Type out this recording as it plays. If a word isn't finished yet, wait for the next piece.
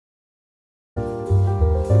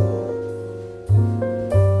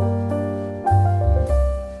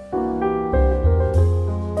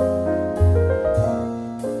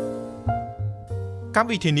ក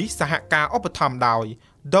ម្មវិធីនេះសហការឧបត្ថម្ភដោយ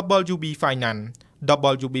WB Finance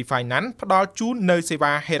WB Finance ផ្ដល់ជូននូវសេ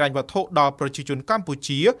វាហិរញ្ញវត្ថុដល់ប្រជាជនកម្ពុ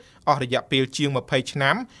ជាអស់រយៈពេលជាង20ឆ្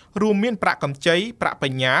នាំរួមមានប្រាក់កម្ចីប្រាក់ប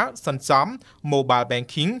ញ្ញើសន្សំ Mobile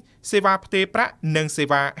Banking សេវាផ្ទេរប្រាក់និងសេ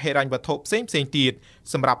វាហិរញ្ញវត្ថុផ្សេងៗទៀត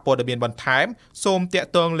សម្រាប់ព័ត៌មានបន្ថែមសូមទាក់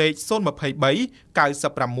ទងលេខ023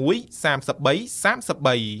 96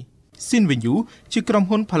 33 33 Sinvenue ជាក្រុម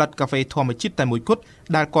ហ៊ុនផលិតកាហ្វេធម្មជាតិតែមួយគត់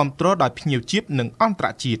ដែលគាំទ្រដោយភ្ញៀវជាតិនិងអន្តរ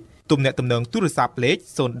ជាតិទំនាក់ទំនងទូរស័ព្ទលេខ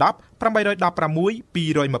010 816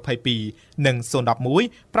 222និង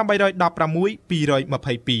011 816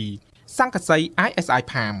 222សង្កសី ISI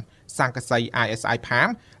Palm សង្កសី ISI Palm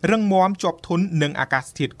រឹងមាំជាប់ធន់នឹងអាកាស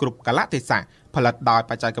ធាតុគ្រប់កាលៈទេសៈផលិតដោយ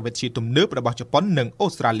បច្ចេកវិទ្យាទំនើបរបស់ជប៉ុននិងអូ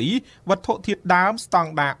ស្ត្រាលីវត្ថុធាតុដើមស្តង់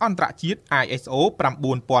ដារអន្តរជាតិ ISO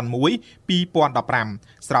 9001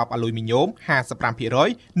 2015 ស្រោបអាលុយមីញ៉ូម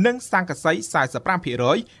 55% និងសង្កសី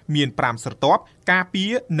 45% មាន5ស្រទាប់ការពា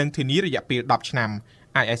រនិងធានារយៈពេល10ឆ្នាំ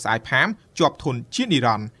ISI Palm ជាប់ធន់ជានិរ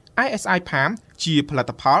ន្តរ៍ ISI Palm ជាផលិ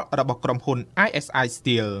តផលរបស់ក្រុមហ៊ុន ISI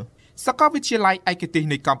Steelសាកលវិទ្យាល័យឯកទេស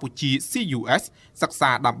នៃកម្ពុជា CUS សិក្សា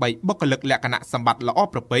ដើម្បីបុគ្គលិកលក្ខណៈសម្បត្តិល្អ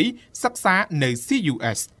ប្រពៃសិក្សានៅ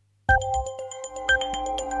CUS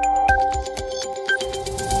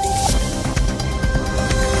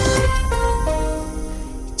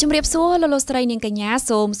ជំរាបសួរលោកស្រីនាងកញ្ញា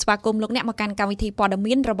សូមស្វាគមន៍លោកអ្នកមកកាន់កម្មវិធីព័ត៌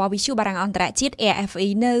មានរបស់វិទ្យុបារាំងអន្តរជាតិ AFE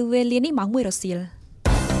នៅវេលានេះម៉ោង 1 រសៀល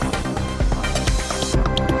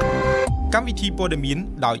កម្មវិធីព័ត៌មាន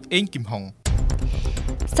ដោយអេងគឹមហុង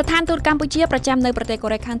ស្ថានទូតកម្ពុជាប្រចាំនៅប្រទេសកូ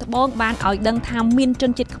រ៉េខាងត្បូងបានឲ្យដឹងថាមានជ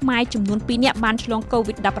នជាតិខ្មែរចំនួន2នាក់បានឆ្លង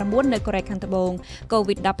COVID-19 នៅកូរ៉េខាងត្បូង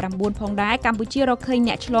COVID-19 ផងដែរកម្ពុជារកឃើញ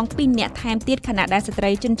អ្នកឆ្លង2នាក់ថែមទៀតខណៈដែលស្ត្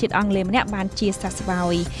រីជនជាតិអង់គ្លេសម្នាក់បានជាសះស្បើ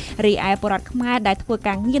យរីឯពលរដ្ឋខ្មែរដែលធ្វើ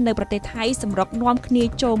ការងារនៅប្រទេសថៃសម្រុកនាំគ្នា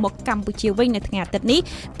ចូលមកកម្ពុជាវិញនៅថ្ងៃអាទិត្យនេះ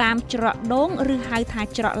តាមច្រកដងឬហៅថា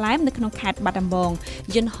ច្រកឡែមនៅក្នុងខេត្តបាត់ដំបង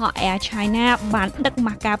យន្តហោះ Air China បានដឹក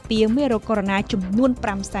ម៉ាសការពារមេរោគកូវីដ -19 ចំនួន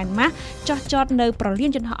 500,000 ម៉ាសចុះចតនៅប្រលា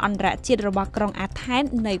នយន្តហោះអន្តរជាតិរបស់ក្រុងអាថែន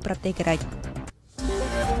នៃប្រទេសក្រិច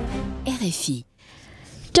RFI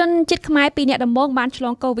ជនជាតិខ្មែរ2នាក់ដំបូងបានឆ្ល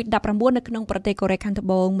ង COVID-19 នៅក្នុងប្រទេសកូរ៉េខាងត្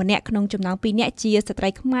បូងម្នាក់ក្នុងចំណោម2នាក់ជាស្ត្រី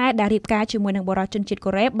ខ្មែរដែលរៀបការជាមួយនឹងបុរសជនជាតិ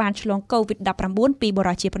កូរ៉េបានឆ្លង COVID-19 ពីបុរ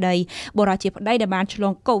សជាប្តីដែលបានឆ្ល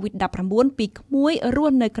ង COVID-19 ពីក្មួយរ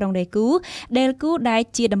ស់នៅក្រុងដេគូដែល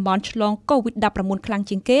ជាតំបន់ឆ្លង COVID-19 ខ្លាំង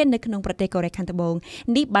ជាងគេនៅក្នុងប្រទេសកូរ៉េខាងត្បូង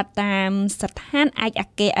នេះបាត់តាមស្ថានឯកអ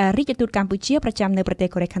គ្គរដ្ឋទូតកម្ពុជាប្រចាំនៅប្រទេស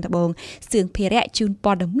កូរ៉េខាងត្បូងសឿងភិរៈជូន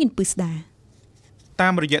ព័ត៌មានពិស្ដាតា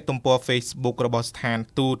មរយៈទំព័រ Facebook របស់ស្ថាន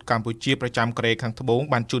ទូតកម្ពុជាប្រចាំកូរ៉េខាងត្បូង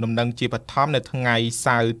បានជូនដំណឹងជាបឋមនៅថ្ងៃ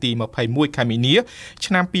សៅរ៍ទី21ខែមីនា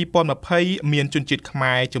ឆ្នាំ2020មានជនជាតិខ្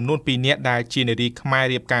មែរចំនួន2នាក់ដែលជានារីខ្មែរ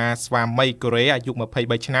រៀបការស្វាមីកូរ៉េអាយុ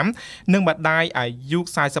23ឆ្នាំនិងម្ដាយអាយុ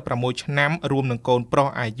46ឆ្នាំរួមនឹងកូនប្រុស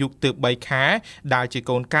អាយុទើប3ខែដែលជា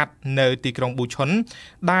កូនកាត់នៅទីក្រុងប៊ូឆុន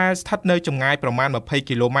ដែលស្ថិតនៅចម្ងាយប្រមាណ20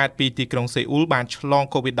គីឡូម៉ែត្រពីទីក្រុងសេអ៊ូលបានឆ្លង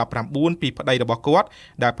COVID-19 ពីប្តីរបស់គាត់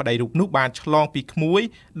ដែលប្តីរូបនោះបានឆ្លងពីក្មួយ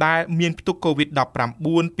ដែលមានផ្ទុក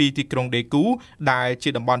COVID-19 ពីទីក្រុងដេគូដែលជា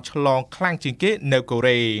តំបន់ឆ្លងខ្លាំងជាងគេនៅកូ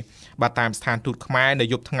រ៉េបាទតាមស្ថានទូតខ្មែរនៅ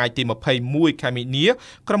យប់ថ្ងៃទី21ខែមីនា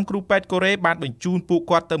ក្រុមគ្រូពេទ្យកូរ៉េបានបញ្ជូនពួក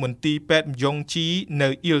គាត់ទៅមន្ទីរពេទ្យយ៉ុងជីនៅ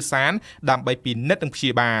អ៊ីលសានដើម្បីពិនិត្យនិងព្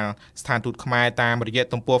យាបាលស្ថានទូតខ្មែរតាមរយៈ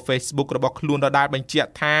ទំព័រ Facebook របស់ខ្លួនដដែលបញ្ជាក់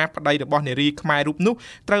ថាប្តីរបស់នារីខ្មែររូបនោះ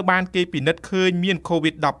ត្រូវបានគេពិនិត្យឃើញមាន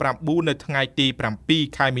COVID-19 នៅថ្ងៃទី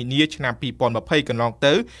7ខែមីនាឆ្នាំ2020កន្លង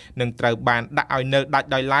ទៅនិងត្រូវបានដាក់ឲ្យនៅដាច់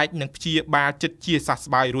ដោយឡែកនិងព្យាបាលចិត្តជាសះ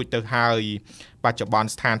ស្បើយរួចទៅហើយបច្ចុប្បន្ន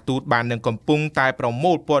ស្ថានទូតបាននឹងកំពុងតែប្រ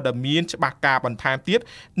មូលព័ត៌មានច្បាស់ការបន្ថែមទៀត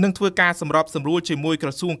និងធ្វើការសម្របសម្រួលជាមួយក្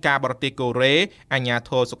រសួងការបរទេសកូរ៉េអាជ្ញា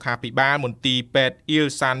ធរសុខាភិបាលមន្ទីរពេទ្យអ៊ីល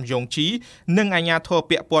សានយ៉ុងជីនិងអាជ្ញាធរ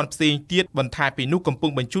ពាក់ព័ន្ធផ្សេងទៀតបន្ថែមពីនោះកំពុ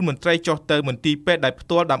ងបញ្ជូនមន្ត្រីចុះទៅមន្ទីរពេទ្យដោយផ្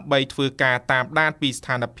ទាល់ដើម្បីធ្វើការតាមដានពីស្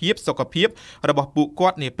ថានភាពសុខភាពរបស់ពួកគា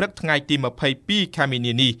ត់នាព្រឹកថ្ងៃទី22ខែមី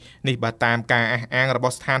នានេះបើតាមការអះអាងរប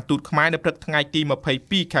ស់ស្ថានទូតខ្មែរនៅព្រឹកថ្ងៃទី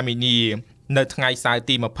22ខែមីនានៅថ្ងៃសៅរ៍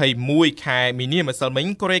ទី21ខែមីនាម្សិលមិញ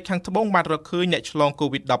កូរ៉េខាងត្បូងបានរកឃើញអ្នកឆ្លង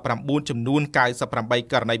COVID-19 ចំនួន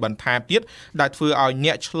98ករណីបន្ថែមទៀតដែលធ្វើឲ្យអ្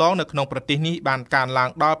នកឆ្លងនៅក្នុងប្រទេសនេះបានកើនឡើង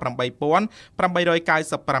ដល់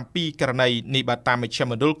 8,897 ករណីនេះបើតាមមជ្ឈ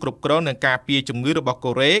មណ្ឌលគ្រប់គ្រងនិងការពារជំងឺរបស់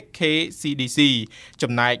កូរ៉េ KCDC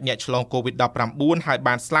ចំណែកអ្នកឆ្លង COVID-19 ហើយ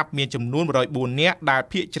បានស្លាប់មានចំនួន104នាក់ដែល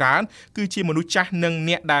ភាគច្រើនគឺជាមនុស្សចាស់និង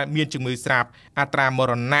អ្នកដែលមានជំងឺស្រាប់អត្រាម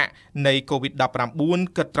រណៈនៃ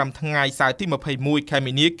COVID-19 គិតត្រឹមថ្ងៃសៅរ៍ទី21ខែ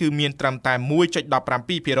មីនាគឺមានត្រឹមតែ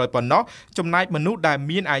 1.17% ប៉ុណ្ណោះចំណែកមនុស្សដែល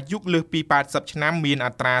មានអាយុលើសពី80ឆ្នាំមានអ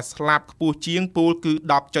ត្រាស្លាប់ខ្ពស់ជាងពលគឺ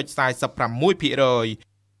 10.46%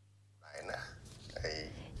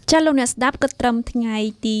 ចាលោកអ្នកស្ដាប់ក៏ត្រឹមថ្ងៃ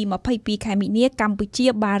ទី22ខែមីនាកម្ពុជា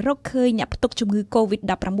បានរកឃើញអ្នកផ្ទុកជំងឺ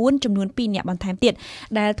COVID-19 ចំនួន2អ្នកបន្ថែមទៀត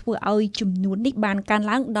ដែលធ្វើឲ្យចំនួននេះបានកើន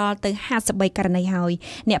ឡើងដល់ទៅ53ករណីហើយ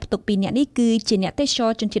អ្នកផ្ទុក2អ្នកនេះគឺជាអ្នកទេសច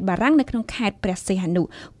រជនជាតិបារាំងនៅក្នុងខេត្តព្រះសីហនុ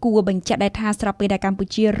គួរបញ្ជាក់ដែរថាស្របពេលដែលកម្ពុ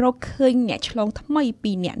ជារកឃើញអ្នកឆ្លងថ្មី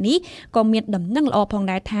2អ្នកនេះក៏មានដំណឹងល្អផង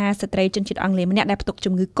ដែរថាស្ត្រីជនជាតិអង់គ្លេសម្នាក់ដែលផ្ទុក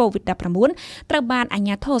ជំងឺ COVID-19 ត្រូវបានអាជ្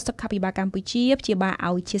ញាធរសុខាភិបាលកម្ពុជាព្យាបាល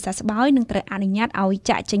ឲ្យជាសះស្បើយនិងត្រូវអនុញ្ញាតឲ្យ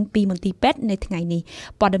ចាក់ចេញពីមន្ទីរពេទ្យនៅថ្ងៃនេះ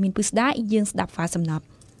ព័ត៌មានពិស្ដាយើងស្ដាប់ហ្វាសំណប់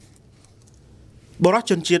បរិ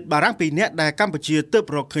ជនជាតិបារាំង2នាក់ដែលកម្ពុជាទើប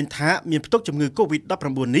រកឃើញថាមានផ្ទុកជំងឺ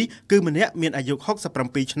COVID-19 នេះគឺម្នាក់មានអាយុ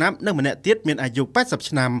67ឆ្នាំនិងម្នាក់ទៀតមានអាយុ80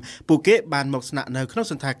ឆ្នាំពួកគេបានមកស្នាក់នៅក្នុង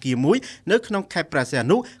សន្តាគារមួយនៅក្នុងខេត្តព្រះសីហ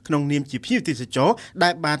នុក្នុងនាមជាភ្ញៀវទេសចរដែ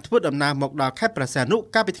លបានធ្វើដំណើរមកដល់ខេត្តព្រះសីហនុ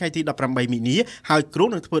កាលពីថ្ងៃទី18មីនាហើយគ្រោង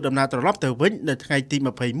នឹងធ្វើដំណើរត្រឡប់ទៅវិញនៅថ្ងៃទី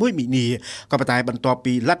21មីនាក៏ប៉ុន្តែបន្ទាប់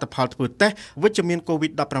ពីលទ្ធផលធ្វើតេស្តវិជ្ជមាន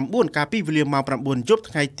COVID-19 កាលពីវេលាម៉ោង9យប់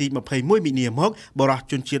ថ្ងៃទី21មីនាមកបរិ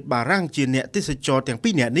ជនជាតិបារាំងជាអ្នកទេសចរទាំង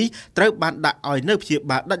2នាក់នេះត្រូវបានដាក់ឲ្យនៅព្យា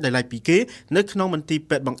បាលដាច់ដោយឡែកពីគេនៅក្នុងមន្ទីរ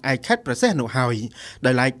ពេទ្យបង្អែកខេត្តព្រះសីហនុហើយ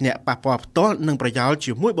ដោយឡែកអ្នកប៉ះពាល់ផ្ទាល់និងប្រយោល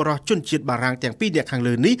ជាមួយបរិជនជាតិបារាំងទាំង2នាក់ខាង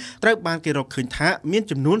លើនេះត្រូវបានគេរកឃើញថាមាន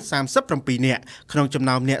ចំនួន37នាក់ក្នុងចំ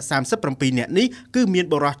ណោមអ្នក37នាក់នេះគឺមាន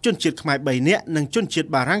បរិជនជាតិខ្មែរ3នាក់និងជនជាតិ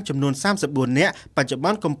បារាំងចំនួន34នាក់បច្ចុប្ប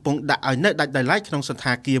ន្នកំពុងដាក់ឲ្យនៅដាច់ដោយឡែកក្នុងសន្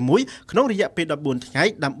តាគារមួយក្នុងរយៈពេល14ថ្ងៃ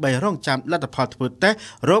ដើម្បីរងចាំលទ្ធផលធ្វើតេស្ត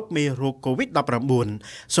រោគមេរោគ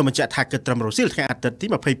COVID-19 សូមបញ្ជាក់ថាគិតត្រឹមរសៀលថ្ងៃអាទិត្យទី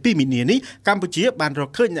22មីនានេះកម្ពុជាបានរក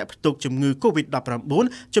ឃើញអ្នកផ្ទុកជំងឺ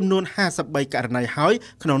COVID-19 ចំនួន53ករណីហើយ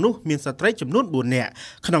ក្នុងនោះមានស្ត្រីចំនួន4នាក់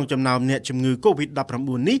ក្នុងចំណោមអ្នកជំងឺ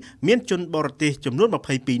COVID-19 នេះមានជនបរទេសចំនួន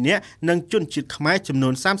22នាក់និងជនជាតិខ្មែរចំនួ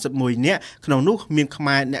ន31នាក់ក្នុងនោះមានខ្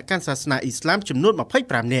មែរអ្នកកាន់សាសនាអ៊ីស្លាមចំនួន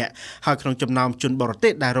25នាក់ហើយក្នុងចំណោមជនបរទេ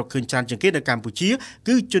សដែលរកឃើញច្រើនជាងគេនៅកម្ពុជា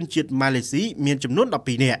គឺជនជាតិម៉ាឡេស៊ីមានចំនួន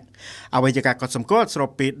12នាក់អ្វីជាការកត់សម្គាល់ស្រប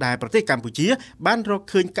ពេលដែលប្រទេសកម្ពុជាបានរក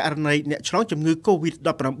ឃើញករណីអ្នកឆ្លងជំងឺ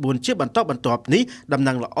COVID-19 ជាបន្តបន្ទាប់នេះដំ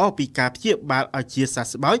ណឹងល្អពីការព្យាបាលឲ្យជាសះ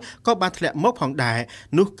ស្បើយក៏បានធ្លាក់មកផងដែរ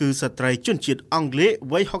នោះគឺស្ត្រីជនជាតិអង់គ្លេស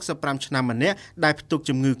វ័យ65ឆ្នាំម្នាក់ដែលផ្ទុក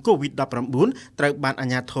ជំងឺ COVID-19 ត្រូវបានអា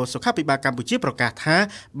ជ្ញាធរសុខាភិបាលកម្ពុជាប្រកាសថា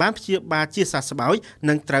បានព្យាបាលជាសះស្បើយ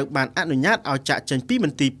និងត្រូវបានអនុញ្ញាតឲ្យចាក់ចេញពីម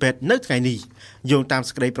ន្ទីរពេទ្យនៅថ្ងៃនេះយោងតាម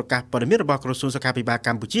សេចក្តីប្រកាសព័ត៌មានរបស់ក្រសួងសុខាភិបាលក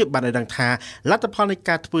ម្ពុជាបានឲ្យដឹងថាលទ្ធផលនៃ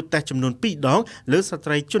ការធ្វើតេស្តចំនួន2ដងលើស្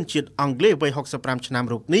ត្រីជនជាតិអង់គ្លេសវ័យ65ឆ្នាំ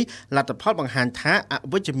រូបនេះលទ្ធផលបង្ហាញថាអ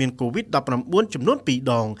វិជ្ជមាន COVID-19 ចំនួន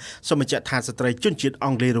2ដងសូមបញ្ជាក់ថាស្ត្រីជនជាតិអ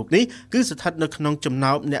ង់គ្លេសរូបនេះគឺស្ថិតនៅក្នុងចំ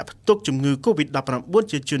ណោមអ្នកផ្ទុកជំងឺ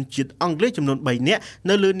COVID-19 ជាជនជាតិអង់គ្លេសចំនួន3នាក់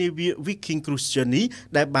នៅលើនាវា Viking Cruise Journey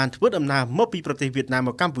ដែលបានធ្វើដំណើរមកពីប្រទេសវៀតណាមម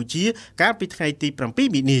កកម្ពុជាកាលពីថ្ងៃទី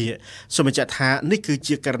7មីនាសូមបញ្ជាក់ថានេះគឺ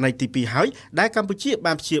ជាករណីទី2ហើយដែលកម្ពុជា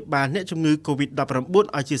បានព្យាបាលអ្នកជំងឺ COVID-19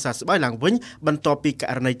 ឲ្យជាសះស្បើយឡើងវិញបន្ទាប់ពីក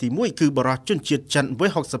រណីទី1គឺបរិជនជាតិចិនវ័យ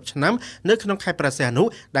60ឆ្នាំនៅក្នុងខេត្តព្រះសីហនុ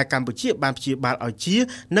ដែលកម្ពុជាបានព្យាបាលឲ្យជា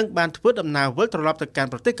និងបានធ្វើដំណើរវិលត្រឡប់ទៅកាន់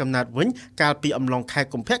ប្រទេសកំណើតវិញកាលពីអំឡុងខែ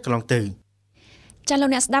កុម្ភៈកន្លងទៅចាលោក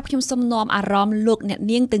អ្នកស្ដាប់ខ្ញុំសូមនាំអារម្មណ៍លោកអ្នក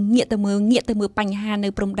នាងទៅងាកទៅមើលបញ្ហានៅ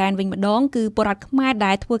ព្រំដែនវិញម្ដងគឺពលរដ្ឋខ្មែរ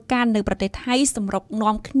ដែលធ្វើការនៅប្រទេសថៃសម្រុក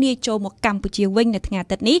នាំគ្នាចូលមកកម្ពុជាវិញនៅថ្ងៃអា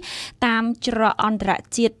ទិត្យនេះតាមច្រកអន្តរ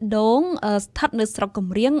ជាតិដងស្ថិតនៅស្រុកកំ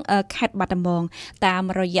រៀងខេត្តបាត់ដំបងតាម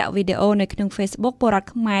រយៈវីដេអូនៅក្នុង Facebook ពលរដ្ឋ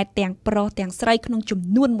ខ្មែរទាំងប្រុសទាំងស្រីក្នុងចំ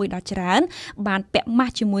នួនមួយដ៏ច្រើនបានពាក់ម៉ា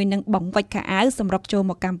ស់ជាមួយនឹងបង្វិចខោអាវសម្រុកចូល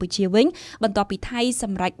មកកម្ពុជាវិញបន្ទាប់ពីថៃស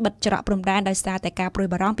ម្រេចបិទច្រកព្រំដែនដោយសារតែការព្រួយ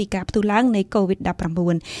បារម្ភពីការផ្ទុះឡើងនៃ COVID-19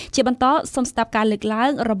 ជាបន្តសូមស្ដាប់ការលើកឡើ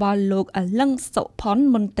ងរបស់លោកលឹងសុផុន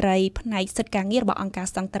មន្ត្រីផ្នែកសិទ្ធិការងាររបស់អង្គការ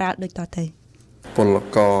សង្ត្រាល់ដូចតទៅពល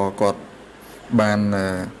ករគាត់បាន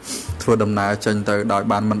ធ្វើដំណើរចេញទៅដោយ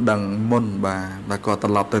បានមិនដឹងមុនបាទតែគាត់ត្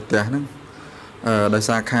រឡប់ទៅផ្ទះហ្នឹងដោយ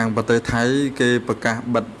សារខាងប្រទេសថៃគេប្រកាស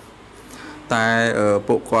បិទតែ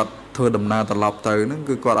ពួកគាត់ធ្វើដំណើរត្រឡប់ទៅហ្នឹង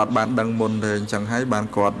គឺគាត់អត់បានដឹងមុនទេអញ្ចឹងហើយបាន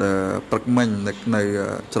គាត់ព្រឹកមិញនៅ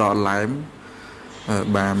ច្រកឡែម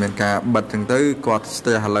បាទមានការបិទចឹងទៅគាត់ស្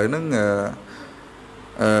ទះឥឡូវហ្នឹង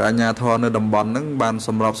អាជ្ញាធរនៅតំបន់ហ្នឹងបានស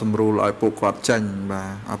ម្របសម្រួលឲ្យពួកគាត់ចេញបាទ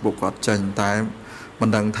ឲ្យពួកគាត់ចេញតែមិន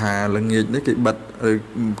ដឹងថាល្ងាចនេះគេបិទឬ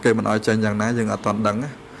គេមិនឲ្យចេញយ៉ាងណាយើងអត់ទាន់ដឹងណា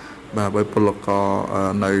បាទបើពលករ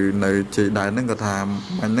នៅជ័យដែនហ្នឹងគាត់ថា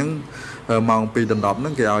អញហ្នឹងម៉ោង2 ដណ្ដប់ហ្នឹ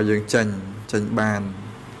ងគេឲ្យយើងចេញបាន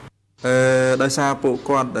ដោយសារពួក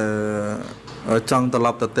គាត់ចង់ត្រឡ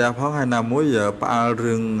ប់ទៅផ្ទះផងហើយណាមួយផ្អើល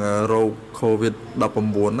រឿងរោគ COVID-19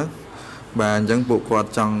 ហ្នឹងបាទអញ្ចឹងពួកគាត់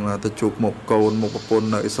ចង់ទៅជួបមុខកូនមុខប្រពន្ធ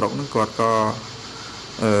នៅស្រុកហ្នឹងគាត់ក៏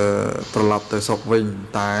ត្រឡប់ទៅស្រុកវិញ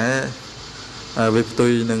តែវាផ្ទុ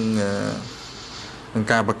យនឹង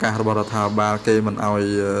ការប្រកាសរបស់រដ្ឋាភិបាលគេមិនឲ្យ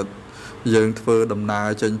យើងធ្វើដំណើរ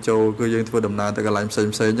ចេញចូលគឺយើងធ្វើដំណើរទៅកន្លែងផ្សេង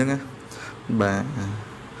អញ្ចឹងណាបាទ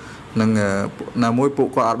នឹងណាមួយពួក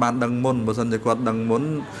គាត់អត់បានដឹងមុនបើសិនជាគាត់ដឹងមុន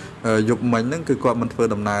យប់មិញហ្នឹងគឺគាត់មិនធ្វើ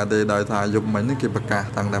ដំណើរទេដោយថាយប់មិញហ្នឹងគេប្រកាស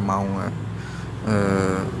តាំងតែម៉ោង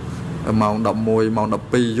ម៉ោង11ម៉ោង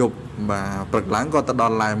12យប់បាទព្រឹកឡើងគាត់ទៅដ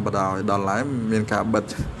ល់ឡែមបដ ாய் ដល់ឡែមមានការបិទ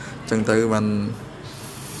អញ្ចឹងទៅបាន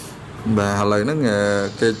បាទឥឡូវហ្នឹង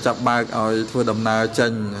គេចាប់បើកឲ្យធ្វើដំណើរចេ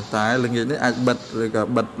ញតែល្ងាចនេះអាចបិទឬក៏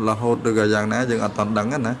បិទរហូតឬក៏យ៉ាងណាយើងអត់ទាន់ដឹង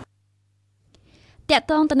ណាតាក់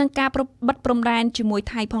ទងទៅនឹងការបិទព្រំដែនជាមួយ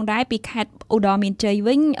ថៃផងដែរពីខេត្តឧត្តរមានជ័យ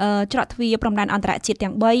វិញច្រកទ្វារព្រំដែនអន្តរជាតិ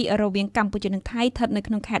ទាំង3រវាងកម្ពុជានិងថៃស្ថិតនៅ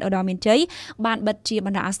ក្នុងខេត្តឧត្តរមានជ័យបានបិទជាប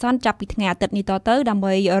ណ្ដោះអាសន្នចាប់ពីថ្ងៃអាទិត្យនេះតទៅដើម្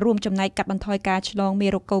បីរួមចំណែកកាត់បន្ថយការឆ្លងមេ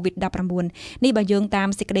រោគ COVID-19 នេះបើយើងតាម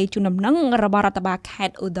សេចក្តីជូនដំណឹងរបស់រដ្ឋបាលខេ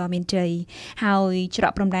ត្តឧត្តរមានជ័យហើយច្រ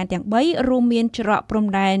កព្រំដែនទាំង3រួមមានច្រកព្រំ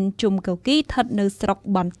ដែនជុំកៅគីស្ថិតនៅស្រុក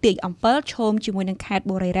បន្ទាយអំពិលឈោមជាមួយនឹងខេត្ត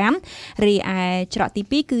បុរីរាមរីឯច្រកទី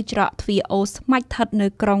2គឺច្រកទ្វារអូស្មាច់នៅ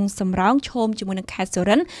ក្រុងសំរោងឈោមជាមួយនឹងខេត្តសុ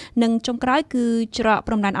រិន្ទនិងចុងក្រោយគឺច្រក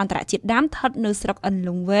ព្រំដែនអន្តរជាតិដើមស្ថិតនៅស្រុកអិន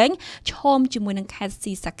លុងវែងឈោមជាមួយនឹងខេត្ត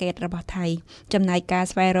ស៊ីសាកេតរបស់ថៃចំណែកការ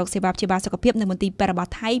ស្វែងរកសេវាព្យាបាលសុខភាពនៅមន្ទីរពេទ្យរប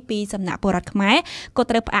ស់ថៃពីសំណាក់ពលរដ្ឋខ្មែរក៏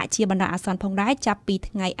ត្រូវផ្អាកជាបណ្ដោះអាសន្នផងដែរចាប់ពី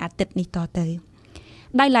ថ្ងៃអាទិត្យនេះតទៅ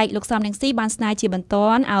ដោយឡែកលោកសំរងស៊ីបានស្នើជាបន្តឲ្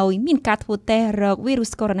យមានការធ្វើតេស្តរោគវីរុ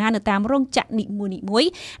សកូវីដ -19 នៅតាមរោងចក្រនីមួយៗ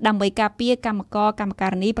ដើម្បីការពារកម្មករកម្មកា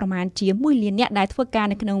រិនីប្រមាណជា1លាននាក់ដែលធ្វើការ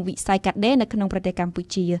នៅក្នុងវិស័យកាត់ដេរនៅក្នុងប្រទេសកម្ពុ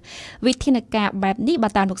ជាវិធានការបែបនេះបើ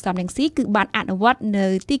តាមលោកសំរងស៊ីគឺបានអនុវត្តនៅ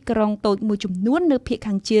ទីក្រុងតូចមួយចំនួននៅភាគ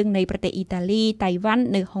ខាងជើងនៃប្រទេសអ៊ីតាលីតៃវ៉ាន់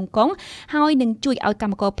នៅហុងកុងហើយនឹងជួយឲ្យក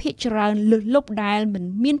ម្មករភាគច្រើនលើសលប់ដែលមិន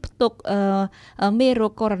មានផ្ទុកមេរោ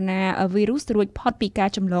គកូវីដ -19 រួចផុតពីការ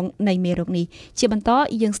ចម្លងនៃមេរោគនេះជាបន្ត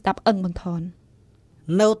យើងស្ដាប់អឹងបន្ថន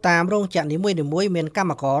នៅតាមរោងចក្រនីមួយៗមានកម្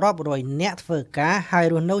មកររាប់រយនាក់ធ្វើការហើយ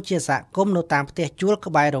រស់នៅជាសហគមន៍នៅតាមផ្ទះជួល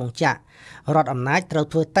ក្បែររោងចក្ររដ្ឋអំណាចត្រូវ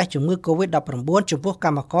ធ្វើតេស្តជំងឺ COVID-19 ចំពោះក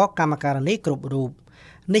ម្មករកម្មការិនីគ្រប់រូប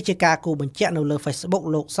នេះជាការគូបញ្ជាក់នៅលើ Facebook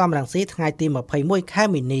លោកសំរងស៊ីថ្ងៃទី21ខែ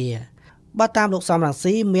មីនាបើតាមលោកសំរង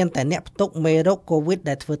ស៊ីមានតែអ្នកផ្ទុកមេរោគ COVID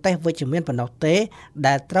ដែលធ្វើតេស្តវិជ្ជមានប៉ុណ្ណោះទេ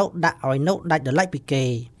ដែលត្រូវដាក់ឲ្យនៅដាច់ដោយឡែកពីគេ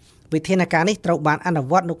វិធានការនេះត្រូវបានអនុ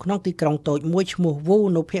វត្តនៅក្នុងទីក្រុងតូចមួយឈ្មោះវូ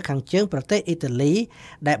នៅភាគខាងជើងប្រទេសអ៊ីតាលី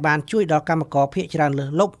ដែលបានជួយដល់កម្មករភាគច្រើនលើស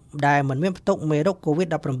លប់ដែលមិនមានផ្ទុកមេរោគ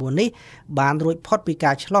COVID-19 នេះបានរួចផុតពី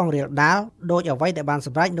ការឆ្លងរាលដាលដោយអ្វីដែលបានស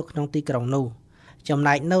ម្រេចនៅក្នុងទីក្រុងនោះចំ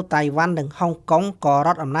ណែកនៅតៃវ៉ាន់និងហុងកុងក៏រ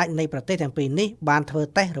ដ្ឋអំណាចនៃប្រទេសទាំងពីរនេះបានធ្វើ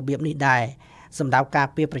តេស្តរបៀបនេះដែរសម្រាប់ការ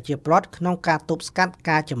ពារប្រជាពលរដ្ឋក្នុងការទប់ស្កាត់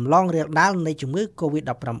ការចម្លងរាលដាលនៃជំងឺ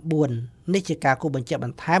COVID-19 នេះជាការគូបញ្ជាក់ប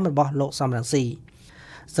ន្ថែមរបស់លោកសំរងស៊ី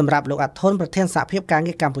សម្រាប់លោកអាធនប្រធានសហភាពការ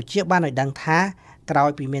ងារកម្ពុជាបានឲ្យដឹងថាក្រោយ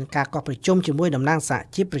ពីមានការកោះប្រជុំជាមួយតំណាងសហ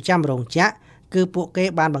ជីពប្រចាំរោងចក្រគឺពួកគេ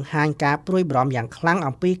បានបង្ហាញការព្រួយបារម្ភយ៉ាងខ្លាំង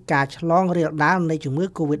អំពីការឆ្លងរាលដាលនៃជំងឺ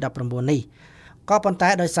COVID-19 នេះក៏ប៉ុន្តែ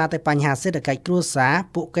ដោយសារតែបញ្ហាសេដ្ឋកិច្ចគ្រួសារ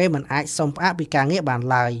ពួកគេមិនអាចសុំផ្អាកពីការងារបាន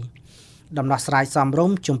ឡើយដំណោះស្រាយសមរ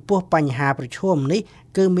ម្យចំពោះបញ្ហាប្រឈមនេះ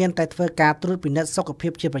គឺមានតែធ្វើការត្រួតពិនិត្យសុខភា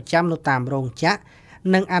ពជាប្រចាំនៅតាមរោងចក្រ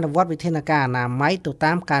និងអនុវត្តវិធានការអនាម័យទៅ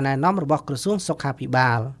តាមការណែនាំរបស់ក្រសួងសុខាភិ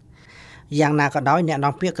បាលយ៉ាងណាក៏ដោយអ្នក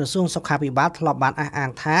នាំពាក្យក្រសួងសុខាភិបាលធ្លាប់បានអះអា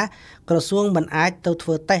ងថាក្រសួងមិនអាចទៅធ្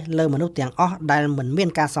វើតេស្តលើមនុស្សទាំងអស់ដែលមិនមាន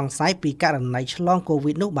ការសង្ស័យពីករណីឆ្លងកូ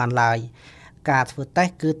វីដនោះបានឡើយការធ្វើតេស្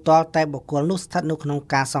តគឺទាល់តែបុគ្គលនោះស្ថិតនៅក្នុង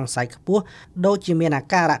ការសង្ស័យខ្ពស់ដូចជាមានអា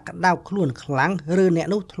ការៈក្តៅខ្លួនខ្លាំងឬអ្នក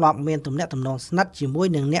នោះធ្លាប់មានទំនាក់ទំនងស្និទ្ធជាមួយ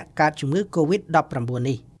នឹងអ្នកកើតជំងឺ COVID-19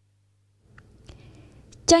 នេះ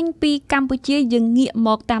ចេញពីកម្ពុជាយើងងាកម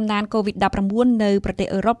កតាមដាន COVID-19 នៅប្រទេស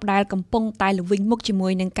អឺរ៉ុបដែលកំពុងតែល្វីងមុខជាមួ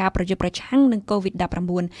យនឹងការប្រយុទ្ធប្រឆាំងនឹង COVID-19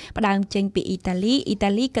 ផ្ដើមចេញពីអ៊ីតា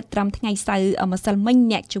លីគិតត្រឹមថ្ងៃសៅរ៍ម្សិលមិញ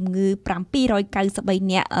អ្នកជំងឺ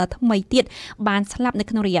793នាក់ថ្មីទៀតបានស្លាប់នៅ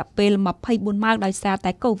ក្នុងរយៈពេល24ម៉ោងដោយសារ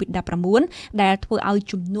តែ COVID-19 ដែលធ្វើឲ្យ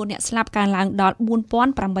ចំនួនអ្នកស្លាប់កើនឡើងដល់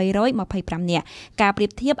4825នាក់ការប្រៀ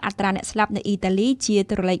បធៀបអត្រាអ្នកស្លាប់នៅអ៊ីតាលីជា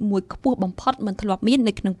តួលេខមួយខ្ពស់បំផុតមិនធ្លាប់មាន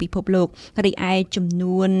នៅក្នុងពិភពលោករីឯចំ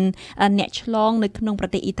នួនអ្នកឆ្លងនៅក្នុងប្រ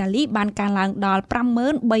ទេសអ៊ីតាលីបានកើនឡើងដល់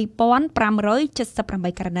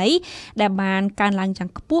53578ករណីដែលបានកើនឡើងយ៉ាង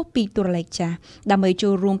ខ្ពស់ពីតួលេខចាស់ដើម្បីចូ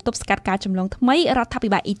លរួមទប់ស្កាត់ការចម្លងថ្មីរដ្ឋាភិ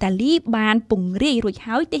បាលអ៊ីតាលីបានពង្រាយរួច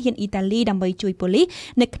ហើយទាហានអ៊ីតាលីដើម្បីជួយប៉ូលីស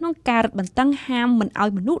នៅក្នុងការរឹតបន្តឹងហាមមិនឲ្យ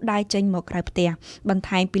មនុស្សដើរចេញមកក្រៅផ្ទះបន្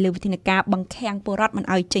ថែមពីលើវិធានការបង្ខាំងពលរដ្ឋមិន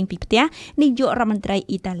ឲ្យចេញពីផ្ទះនាយករដ្ឋមន្ត្រី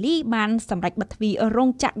អ៊ីតាលីបានសម្រេចបិទទ្វាររោង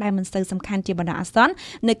ចក្រដែលមិនសូវសំខាន់ជាបណ្ដោះអាសន្ន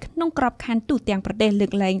នៅក្នុងក្របខ័ណ្ឌទូទាំងប្រទេសលើក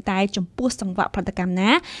កលែងតែចំពោះសង្វាក់ផលិតកម្មណា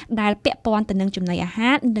ដែលពាក់ព័ន្ធទៅនឹងចំណីអាហា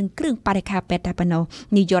រនិងគ្រឿងបរិក្ខារពេទ្យតែប៉ុណ្ណោះ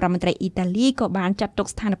នាយករដ្ឋមន្ត្រីអ៊ីតាលីក៏បានចាត់ទុក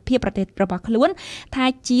ស្ថានភាពប្រទេសរបស់ខ្លួនថា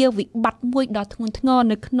ជាវិបត្តិមួយដ៏ធ្ងន់ធ្ងរ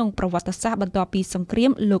នៅក្នុងប្រវត្តិសាស្ត្របន្ទាប់ពីសង្គ្រា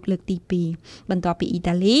មលោកលើកទី2បន្ទាប់ពីអ៊ី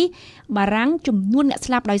តាលីបារាំងចំនួនអ្នក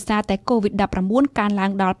ស្លាប់ដោយសារតែ COVID-19 កើនឡើ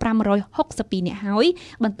ងដល់562អ្នកហើយ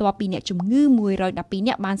បន្ទាប់ពីអ្នកជំងឺ112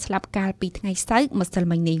អ្នកបានស្លាប់កាលពីថ្ងៃសៅរ៍ម្សិល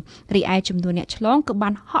មិញនេះរីឯចំនួនអ្នកឆ្លងក៏បា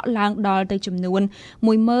នហក់ឡើងដល់ទៅចំនួន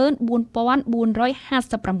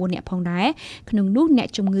 14,459 អ្នកផងដែរក្នុងនោះអ្នក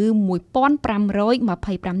ជំងឺ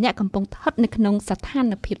 1,525 អ្នកកំពុងស្ថិតនៅក្នុងស្ថា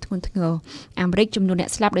នភាពធ្ងន់ធ្ងរអាមេរិកចំនួនអ្នក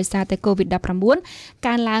ស្លាប់ដោយសារតែ COVID-19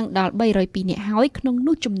 កើនឡើងដល់302អ្នកហើយក្នុង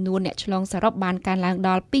នោះចំនួនអ្នកឆ្លងសរុបបានកើនឡើងដ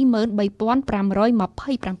ល់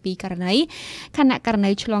 23,527 ករណីខណៈករ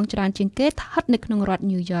ណីឆ្លងច្រើនជាងគេស្ថិតនៅក្នុងរដ្ឋ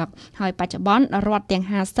ញូវយ៉កហើយបច្ចុប្បន្នរដ្ឋទាំង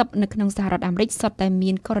50នៅក្នុងសហរដ្ឋអាមេរិកសុទ្ធតែ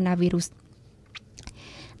មានកូវីដ -19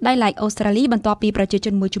 ដោយឡែកអូស្ត្រាលីបន្ទាប់ពីប្រជាជ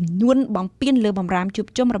នមួយចំនួនបំពេញលើបម្រាមជួប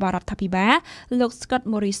ជុំរបស់រដ្ឋាភិបាលលោក Scott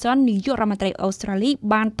Morrison នាយករដ្ឋមន្ត្រីអូស្ត្រាលី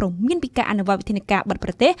បានព្រមានពីការអនុវត្តវិធានការបិទប្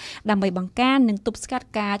រទេសដើម្បីបង្ការនិងទប់ស្កាត់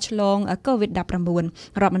ការឆ្លង COVID-19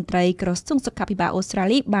 រដ្ឋមន្ត្រីក្រសួងសុខាភិបាលអូស្ត្រា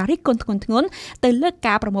លីបានរិះគន់ធ្ងន់ធ្ងរទៅលើ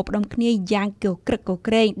ការប្រមូលផ្ដុំគ្នាយ៉ាងគគ្រឹកគ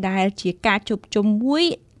គ្រេងដែលជាការជួបជុំមួយ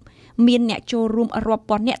មានអ្នកចូលរួមរាប់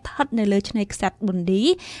ពាន់អ្នកស្ថិតនៅលើឆ្នេរខ្សាត់ប៊ុនឌី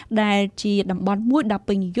ដែលជាតំបន់មួយដ៏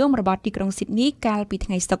ពេញនិយមរបស់ទីក្រុងស៊ីដនីកាលពីថ្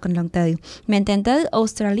ងៃសុក្រកន្លងទៅមែនទែនទៅអូ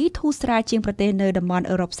ស្ត្រាលីធូរស្រាលជាងប្រទេសនៅតំបន់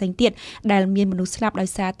អឺរ៉ុបផ្សេងទៀតដែលមានមនុស្សស្លាប់ដោយ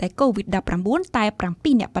សារតែ COVID-19 តែ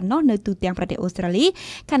7អ្នកប៉ុណ្ណោះនៅទូទាំងប្រទេសអូស្ត្រាលី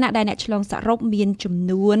ខណៈដែលអ្នកឆ្លងសរុបមានចំ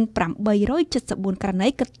នួន874ករណី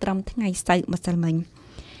គិតត្រឹមថ្ងៃសៅរ៍ម្សិលមិញ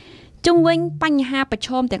ជុំវិញបញ្ហាប្រឈ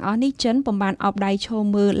មទាំងអស់នេះចិនពុំបានអបដៃឈរ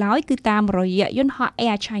មើលឡើយគឺតាមរយៈយន្តហោះ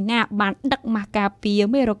Air China បានដឹកម៉ាស់ការពារ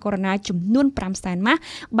មេរោគកូវីដ -19 ចំនួន 500,000 ម៉ាស់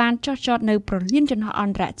បានចុះចតនៅប្រលានយន្តហោះអ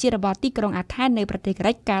ន្តរជាតិរបស់ទីក្រុងអាថែននៅប្រទេសក្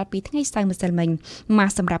រិកកាលពីថ្ងៃសៅរ៍ម្សិលមិញម៉ា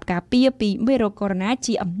ស់សម្រាប់ការពារពីមេរោគកូវីដ -19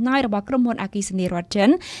 ជាអំណោយរបស់ក្រុមហ៊ុនអគ្គិសនីរដ្ឋចិន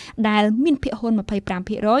ដែលមានភាគហ៊ុន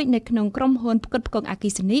 25% នៅក្នុងក្រុមហ៊ុនផ្គត់ផ្គង់អគ្គិ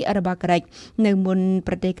សនីរបស់ក្រិកនៅមុន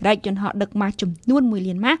ប្រទេសក្រិកយន្តហោះដឹកម៉ាស់ចំនួន 1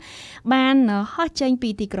 លានម៉ាស់បានហោះចេញ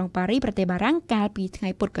ពីទីក្រុងប៉ារីប្រទេសបារាំងកាលពីថ្ងៃ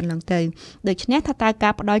ពុធកន្លងទៅដូច្នេះថាតើកា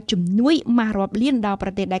រផ្ដល់ជំនួយម៉ាស់រាប់លានដល់ប្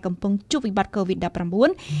រទេសដែលកំពុងជួបវិបត្តិ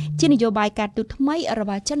COVID-19 ជានយោបាយការទូតថ្មីរ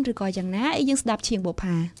បស់ចិនឬក៏យ៉ាងណាយើងស្ដាប់ឈៀងបុ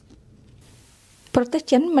ផាប្រទេស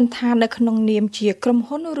ចិនមិនថានៅក្នុងនាមជាក្រុម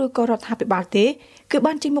ហ៊ុនឬក៏រដ្ឋាភិបាលទេគឺ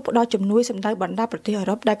បានចេញមកផ្ដល់ជំនួយសម្ដៅបណ្ដាប្រទេសអឺ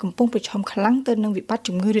រ៉ុបដែលកំពុងប្រឈមខ្លាំងទៅនឹងវិបត្តិ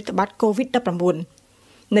ជំងឺរាតត្បាត COVID-19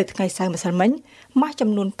 នៅថ្ងៃសៅរ៍ម្សិលមិញម៉ាស់ចំ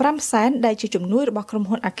នួន 500,000 ដែលជាជំនួយរបស់ក្រុម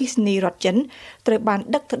ហ៊ុនអគ្គិសនីរដ្ឋចិនត្រូវបាន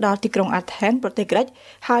ដឹកទៅដល់ទីក្រុងអាថែនប្រទេសក្រិក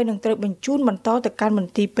ហើយនឹងត្រូវបញ្ជូនបន្តទៅកាន់ម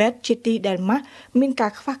ន្ទីរពេទ្យជាទីដែលម៉ាស់មានកា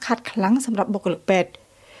រខ្វះខាតខ្លាំងសម្រាប់បុគ្គលិកពេទ្យ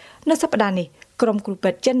នៅសប្តាហ៍នេះក្រុមគ្រូពេ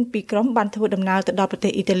ទ្យចិនពីរក្រុមបានធ្វើដំណើរទៅដល់ប្រទេ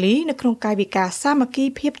សអ៊ីតាលីនៅក្នុងកាយវិការសាមគ្គី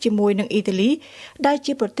ភាពជាមួយនឹងអ៊ីតាលីដែល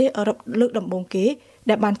ជាប្រទេសអឺរ៉ុបលើកដំបូងគេ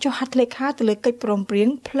ដែលបានចុះហត្ថលេខាទៅលើកិច្ចព្រមព្រៀង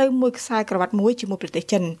ផ្លូវមួយខ្សែក្រវ៉ាត់មួយជាមួយប្រទេស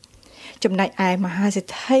ចិនចំណែកឯមហាសេ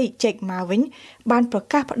ដ្ឋីជែកម៉ាវិញបានប្រ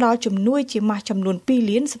កាសផ្ដល់ជំនួយជាម៉ាស់ចំនួន2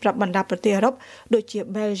លានសម្រាប់បណ្ដាប្រទេសអឺរ៉ុបដូចជា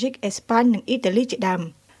បែលហ្ស៊ិកអេស្ប៉ាញនិងអ៊ីតាលីជាដើម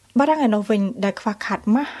បារាំងឯណោះវិញដែលខ្វះខាត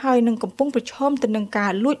ម៉ាស់ហើយនឹងកំពុងប្រឈមទៅនឹងកា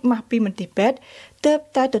រលួចម៉ាស់ពីមន្ទីរពេទ្យទើប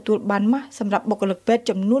តែទទួលបានម៉ាស់សម្រាប់បុគ្គលិកពេទ្យ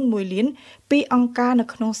ចំនួន1លានពីអង្គការនៅ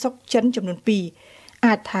ក្នុងស្រុកចិនចំនួន2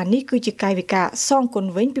អាចថានេះគឺជាកាយវិការសងគុណ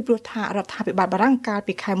វិញពីព្រោះថារដ្ឋាភិបាលបារាំងកាល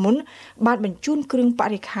ពីខែមុនបានបញ្ជូនគ្រឿងប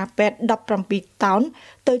រិក្ខារពេទ្យ17តោន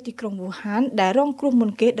ទៅទីក្រុងវូហានដែលរងគ្រោះមុន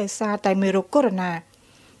គេដោយសារតែមេរោគកូវីដ -19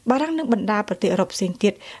 បារាំងនិងបណ្ដាប្រទេសអឺរ៉ុបផ្សេងទៀ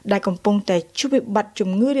តដែលកំពុងតែជួបវិបត្តិជំ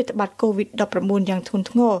ងឺរាតត្បាត COVID-19 យ៉ាងធ្ងន់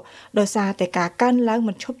ធ្ងរដោយសារតែការកើនឡើង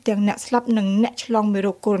មិនឈប់ទាំងអ្នកស្លាប់និងអ្នកឆ្លងមេ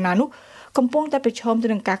រោគកូវីដ -19 នោះកំពុងតែប្រឈមទៅ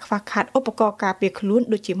នឹងការខ្វះខាតឧបករណ៍ការពារខ្លួន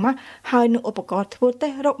ដូចជាម៉ាស់ហើយនិងឧបករណ៍ធ្វើតេ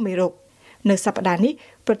ស្តរោគមេរោគនៅសប្តាហ៍នេះ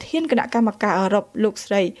ប្រធានគណៈកម្មការអឺរ៉ុបលោក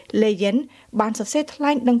ស្រី Leyen បានសរសេរថ្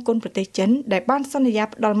លែងដឹងគុណប្រទេសចិនដែលបានសន្យា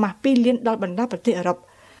ផ្ដល់ម៉ាស់2លានដល់បណ្ដាប្រទេសអឺរ៉ុប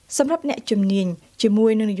សម្រាប់អ្នកជំនាញជាមួ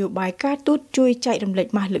យនឹងនយោបាយការទូតជួយចែករំលែក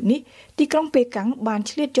ម៉ាស់លើកនេះទីក្រុងប៉េកាំងបាន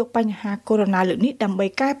ឆ្លៀតយកបញ្ហាកូវីដ -19 លើកនេះដើម្បី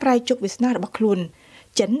កែប្រែជោគវាសនារបស់ខ្លួន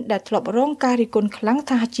ចិនដែលធ្លាប់រងការរិះគន់ខ្លាំង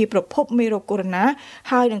ថាជាប្រភពមេរោគកូវីដ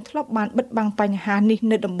 -19 ហើយនឹងធ្លាប់បានបិទបាំងបញ្ហានេះ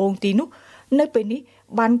នៅដំបូងទីនោះនៅពេលនេះ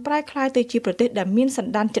បានប្រែក្លាយទៅជាប្រទេសដែលមានស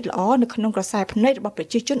ន្តានចិត្តល្អនៅក្នុងក្រសែភ្នែករបស់ប្រ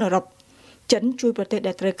ជាជនអឺរ៉ុបចិនជួយប្រទេស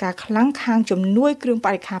ដែលត្រូវការខ្លាំងខាងជំនួយគ្រឿងប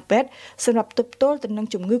រិក្ខារពេទ្យសម្រាប់ទប់ទល់ទៅនឹង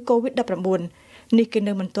ជំងឺ COVID-19 នេះគឺ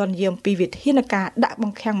នៅមិនទាន់យាមពីវិធានការដាក់ប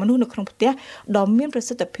ង្ខាំងមនុស្សនៅក្នុងផ្ទះដ៏មានប្រ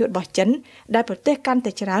សិទ្ធភាពរបស់ចិនដែលប្រទេសកាន់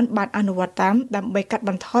តែច្រើនបានអនុវត្តតាមដើម្បីកាត់ប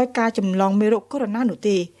ន្ថយការចម្លងមេរោគកូវីដ -19 នោះ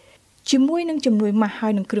ទេ ជាមួយនឹងជំនួយម៉ាស់ហើ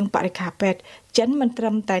យនឹងគ្រឿងបរិក្ខារពេទ្យចិនមិនត្រឹ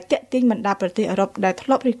មតែតាក់ទាញបណ្ដាប្រទេសអឺរ៉ុបដែលធ្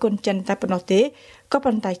លាប់រិះគន់ចិនតែប៉ុណ្ណោះទេក៏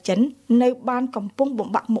ប៉ុន្តែចិននៅបានកំពុងបំ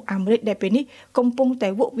បាក់មុខអាមេរិកដែលពេលនេះកំពុងតែ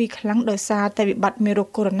វក់វីខ្លាំងដោយសារតែវិបត្តិមេរោគ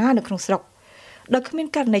កូវីដ -19 នៅក្នុងស្រុកដោយគ្មាន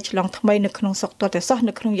ករណីឆ្លងថ្មីនៅក្នុងស្រុកទាល់តែសោះ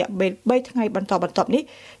នៅក្នុងរយៈពេល3ថ្ងៃបន្តបន្ទាប់នេះ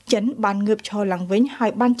ចិនបានងើបឈរឡើងវិញហើ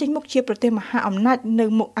យបានចេញមុខជាប្រទេសមហាអំណាចនៅ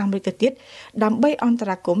មុខអាមេរិកទៅទៀតដើម្បីអន្ត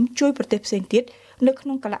រាគមន៍ជួយប្រទេសផ្សេងទៀតនៅក្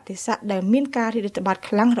នុងកលៈទេសៈដែលមានការរីករាលដាល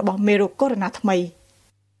ខ្លាំងរបស់មេរោគកូវីដ -19 ថ្មី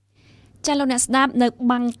ចាលោកអ្នកស្ដាប់នៅ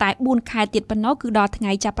បាំងតែ4ខែទៀតប៉ុណ្ណោះគឺដល់ថ្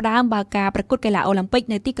ងៃចាប់ផ្ដើមបើការប្រកួតកីឡាអូឡ িম্প ិក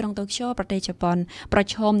នៅទីក្រុងតូក្យូប្រទេសជប៉ុនប្រ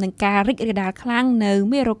ឈមនឹងការរីករាលដាលខ្លាំងនៅ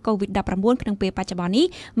មេរោគ COVID-19 ក្នុងពេលបច្ចុប្បន្ននេះ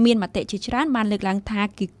មានមតិជាច្រើនបានលើកឡើងថា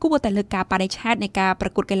គឺគួរតែលើកការបដិឆេទនៃការប្រ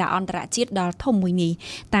កួតកីឡាអន្តរជាតិដ៏ធំមួយនេះ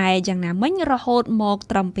តែយ៉ាងណាមិញរហូតមក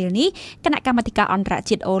ត្រឹមពេលនេះគណៈកម្មាធិការអន្តរ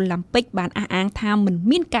ជាតិអូឡ িম্প ិកបានអះអាងថាមិន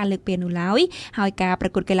មានការលើកពេលនោះឡើយហើយការប្រ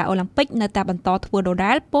កួតកីឡាអូឡ িম্প ិកនៅតែបន្តធ្វើដ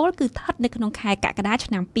ដែលពលគឺស្ថិតនៅក្នុងខែកក្កដា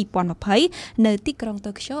ឆ្នាំ2020នៅទីក្រុង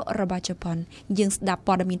តូក្យូរបស់ជប៉ុនយើងស្ដាប់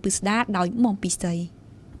ព័ត៌មានពិស្ដារដោយមុំពិសី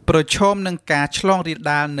ប្រឈមនឹងការឆ្លងរាល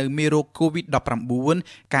ដាលនៅមេរោគ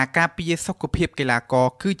COVID-19 ការការពារសុខភាពកីឡាករ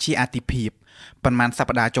គឺជាអាទិភាពប៉ុន្មានស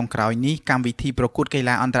ប្តាហ៍ចុងក្រោយនេះកម្មវិធីប្រកួតកី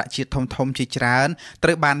ឡាអន្តរជាតិធំៗជាច្រើនត្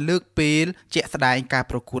រូវបានលើកពេលជាក់ស្ដែងការ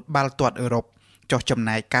ប្រកួតបាល់ទាត់អឺរ៉ុបចុះចំ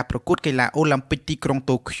ណែកការប្រកួតកីឡាអូឡ িম্প ិកទីក្រុង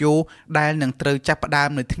តូក្យូដែលនឹងត្រូវចាប់ផ្ដើម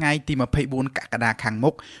នៅថ្ងៃទី24កក្កដាខាងមុ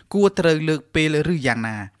ខគួរត្រូវលើកពេលឬយ៉ាង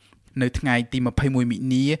ណានៅថ្ងៃទី21មិនិ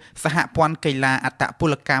នាសហព័ន្ធកីឡាអត្តព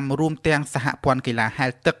លកម្មរួមទាំងសហព័ន្ធកីឡាហែ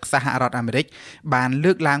លទឹកសហរដ្ឋអាមេរិកបាន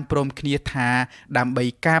លើកឡើងព្រមគ្នាថាដើម្បី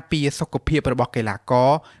ការពារសុខភាពរបស់កីឡាក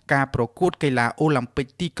រការប្រកួតកីឡាអូឡ িম্প ិក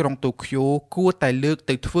ទីក្រុងតូក្យូគួរតែលើក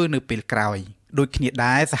ទៅធ្វើនៅពេលក្រោយដូចគ្នា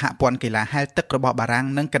ដែរសហព័ន្ធកីឡាហែលទឹករបស់បារាំង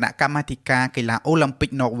និងគណៈកម្មាធិការកីឡាអូឡ িম্প ិក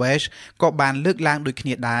Norway ក៏បានលើកឡើងដូចគ្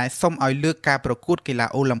នាដែរសូមឲ្យលើកការប្រកួតកីឡា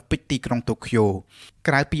អូឡ িম্প ិកទីក្រុងតូក្យូ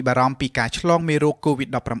ក្រៅពីបារម្ភពីការឆ្លងមេរោគ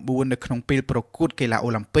COVID-19 នៅក្នុងពេលប្រកួតកីឡាអូ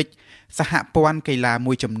ឡ িম্প ិកសហព័ន្ធកីឡា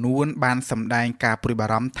មួយចំនួនបានសម្ដែងការព្រួយបា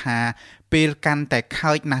រម្ភថាពេលកាន់តែ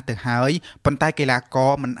ខើចណាស់ទៅហើយប៉ុន្តែកីឡាក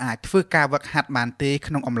រមិនអាចធ្វើការវឹកហាត់បានទេ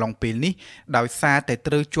ក្នុងអំឡុងពេលនេះដោយសារតែ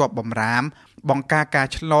ត្រូវជាប់បម្រាមបង្ការការ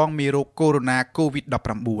ឆ្លងមេរោគកូវីដ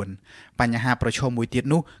 -19 បញ្ហាប្រឈមមួយទៀត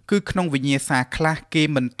នោះគឺក្នុងវិញ្ញាសាខ្លះគេ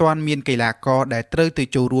មិនទាន់មានកីឡាករដែលត្រូវទៅ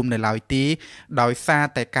ចូលរួមនៅឡើយទេដោយសារ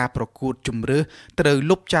តែការប្រកួតជម្រើសត្រូវ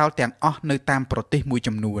លុបចោលទាំងអស់នៅតាមប្រទេសមួយ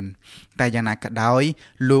ចំនួនតែយ៉ាងណាក៏ដោយ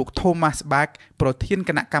លោក Thomas Bach ប្រធាន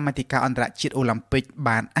គណៈកម្មាធិការអន្តរជាតិអូឡ িম্প ិក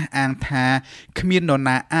បានអះអាងថាគ្មាននរ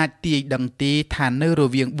ណាអាចទាយដឹងទេថានៅរ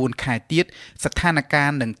វាង4ខែទៀតស្ថានភាព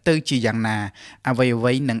នឹងទៅជាយ៉ាងណាអ្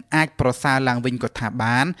វីៗនឹងអាចប្រសើរឡើងវិញក៏ថា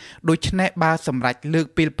បានដូច្នេះបើសម្រេចលើក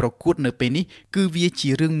ពេលប្រកួតនៅពេលនេះគឺវាជា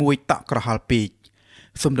រឿងមួយតក់ក្រហល់ពេក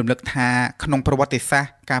សូមរំលឹកថាក្នុងប្រវត្តិសាស្ត្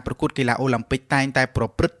រការប្រកួតកីឡាអូឡ িম্প ិកតែងតែប្រ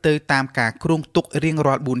ព្រឹត្តទៅតាមការគ្រោងទុករៀង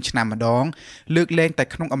រាល់4ឆ្នាំម្ដងលើកលែងតែ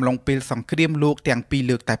ក្នុងអំឡុងពេលសង្គ្រាមលោកទាំងពីរ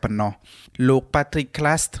លើកតែប៉ុណ្ណោះលោក Patrick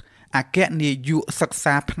Klast អគ្គនាយកសិក្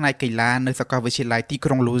សាផ្នែកកីឡានៅសាកលវិទ្យាល័យទីក្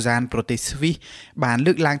រុងលូហ្សានប្រទេសស្វីសបាន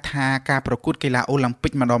លើកឡើងថាការប្រកួតកីឡាអូឡ িম্প ិ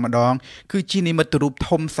កម្ដងគឺជានិមិត្តរូប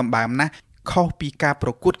ធំសម្បើមណាស់ខុសពីការប្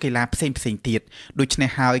រកួតកីឡាផ្សេងទៀតដូច្នេះ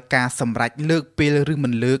ហើយការសម្រេចលើកពេលឬមិ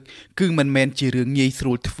នលើកគឺមិនមែនជារឿងងាយស្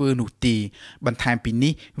រួលធ្វើនោះទេបន្ថែមពី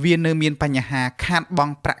នេះវានៅមានបញ្ហាខាតប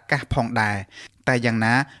ង់ប្រាក់កាសផងដែរតែយ៉ាង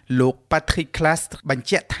ណាលោក Patrick Klast បញ្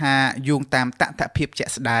ជាក់ថាយោងតាមតថភាពជា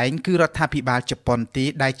ក់ស្ដែងគឺរដ្ឋាភិបាលជប៉ុនទេ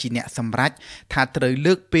ដែលជាអ្នកសម្រេចថាត្រូវ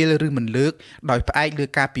លើកពេលឬមិនលើកដោយផ្អែកលើ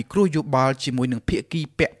ការពិគ្រោះយោបល់ជាមួយនឹងភាគី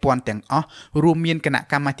ពាក់ព័ន្ធទាំងអស់រួមមានគណៈ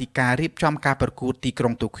កម្មាធិការរៀបចំការប្រកួតទីក្រុ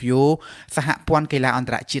ងតូក្យូសហព័ន្ធកីឡាអន្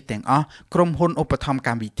តរជាតិទាំងអស់ក្រុមហ៊ុនឧបត្ថម្ភក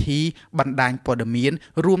ម្មវិធីបណ្ដាញព័ត៌មាន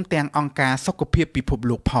រួមទាំងអង្គការសុខភាពពិភព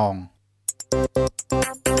លោកផង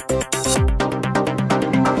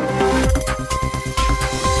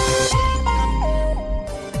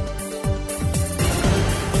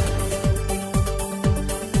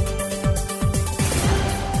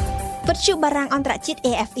វិទ្យុបារាំងអន្តរជាតិ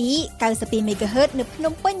AFE 92 MHz នៅភ្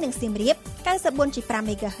នំពេញនិងសៀមរាប 94.5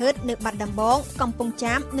 MHz នៅបាត់ដំបងកំពង់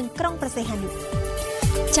ចាមនិងក្រុងព្រះសីហនុ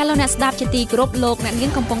ចាលោកអ្នកស្ដាប់ជាទីគោរពលោកអ្នកនា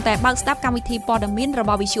ងកំពុងតែបើកស្ដាប់កម្មវិធីព័ត៌មានរប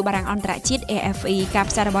ស់វិទ្យុបារាំងអន្តរជាតិ AFE ការ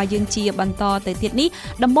ផ្សាយរបស់យើងជាបន្តទៅទៀតនេះ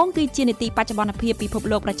ដំបូងគឺជានីតិបច្ចុប្បន្នភាពពិភព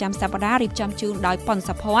លោកប្រចាំសប្ដាហ៍រៀបចំជូនដោយប៉ុន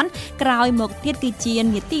សុផាន់ក្រោយមកទៀតគឺជា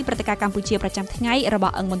នីតិព្រឹត្តិការណ៍កម្ពុជាប្រចាំថ្ងៃរប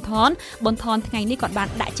ស់អង្គប៊ុនថនថ្ងៃនេះគាត់បាន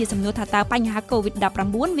ដាក់ជាសំណួរថាតើបញ្ហា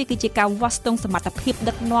COVID-19 វាគឺជាការវាស់ស្ទង់សមត្ថភាព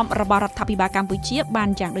ដឹកនាំរបស់រដ្ឋាភិបាលកម្ពុជាបាន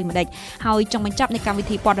យ៉ាងដូចម្តេចហើយចុងបញ្ចប់នៃកម្មវិ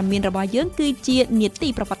ធីព័ត៌មានរបស់យើងគឺជានីតិ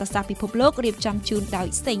ប្រវត្តិសាស្ត្រពិភពលោករៀបចំជូនដោយ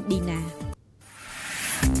សេងឌីណា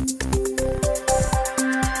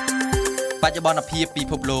បច្ចុប្បន្នភាពពិ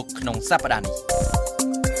ភពលោកក្នុងសប្តាហ៍នេះ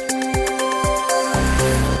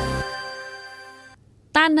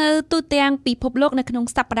ត តានៅទូទាំងពិភពលោកនៅក្នុង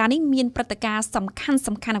សប្តាហ៍នេះមានព្រឹត្តិការណ៍សំ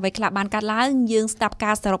ខាន់អ្វីខ្លះបានកើតឡើងយើងស្ដាប់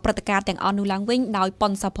ការសរុបព្រឹត្តិការណ៍ទាំងអស់នោះឡើងវិញដោយប៉ុ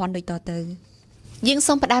នសុភ័ណ្ឌដូចតទៅយើង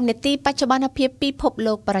សូមផ្ដើមនីតិបច្ចុប្បន្នភាពពិភព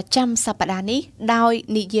លោកប្រចាំសប្តាហ៍នេះដោយ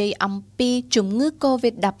និយាយអំពីជំងឺ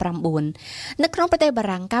COVID-19 នៅក្នុងប្រទេសបា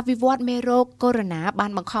រាំងការវិវត្តមេរោគកូវីដ -19 បា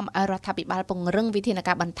នបង្ខំឲ្យរដ្ឋាភិបាលពង្រឹងវិធាន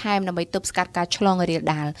ការបន្ថែមដើម្បីទប់ស្កាត់ការឆ្លងរាល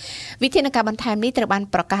ដាលវិធានការបន្ថែមនេះត្រូវបាន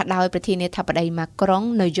ប្រកាសដោយប្រធានាធិបតីម៉ាក្រុង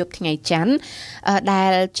នៅយប់ថ្ងៃច័ន្ទដែ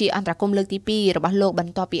លជាអន្តរាគមន៍លើកទី2របស់លោកប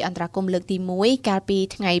ន្ទាប់ពីអន្តរាគមន៍លើកទី1កាលពី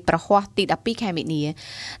ថ្ងៃប្រហ័សទី12ខែមិនិនា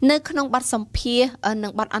នៅក្នុងបទសម្ភាសន៍និ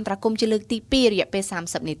ងបទអន្តរាគមន៍ជាលើកទី2រយៈពេល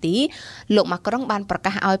30នាទីលោកម៉ាក្រុងបានប្រ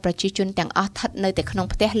កាសឲ្យប្រជាជនទាំងអស់ស្ថិតនៅតែក្នុង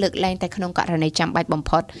ផ្ទះលើកលែងតែក្នុងករណីចាំបាច់បំ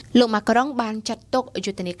ផុតលោកម៉ាក្រុងបានចាត់ទុក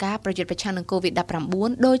យុទ្ធនាការប្រយុទ្ធប្រឆាំងនឹង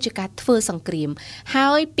COVID-19 ដោយជាការធ្វើសង្គ្រាមហើ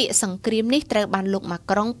យពាក្យសង្គ្រាមនេះត្រូវបានលោកម៉ា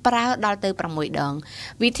ក្រុងប្រើដល់ទៅ6ដង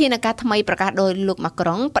វិធានការថ្មីប្រកាសដោយលោកម៉ាក្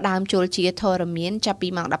រុងផ្ដើមចូលជាធរមានចាប់ពី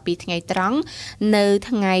ម៉ោង12ថ្ងៃត្រង់នៅ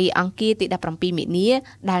ថ្ងៃអង្គារទី17មិនិនា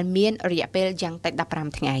ដែលមានរយៈពេលយ៉ាងតិច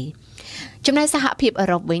15ថ្ងៃចំណែកសហភាពអឺ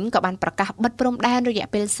រ៉ុបវិញក៏បានប្រកាសបិទព្រំដែនរយៈ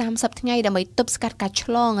ពេល30ថ្ងៃដើម្បីទប់ស្កាត់ការឆ្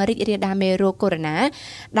លងរីករាលដាលមេរោគកូវីដ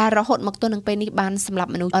 -19 ដែលរហូតមកទល់នឹងពេលនេះបានសម្លា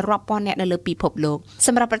ប់មនុស្សរាប់ពាន់នាក់នៅលើពិភពលោកស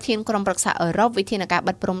ម្រាប់ប្រធានក្រុមប្រឹក្សាអឺរ៉ុបវិធានការ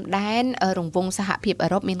បិទព្រំដែនរង្វង់សហភាពអឺ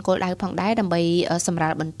រ៉ុបមានគោលដៅផងដែរដើម្បីសម្រា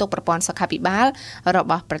លបន្ទុកប្រព័ន្ធសុខាភិបាលរ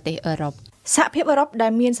បស់ប្រទេសអឺរ៉ុបសហភាពអឺរ៉ុបដែ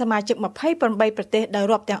លមានសមាជិក28ប្រទេសដែល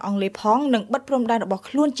រាប់ទាំងអង់គ្លេសផងនឹងបិទព្រំដែនរបស់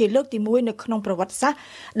ខ្លួនជាលើកទី1នៅក្នុងប្រវត្តិសាស្ត្រ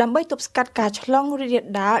ដើម្បីទប់ស្កាត់ការឆ្លងរីករាល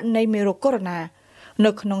ដាលនៃមេរោគកូវីដ -19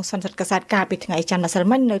 នៅក្នុងសន្និសីទកាសែតកាលពីថ្ងៃច័ន្ទម្សិល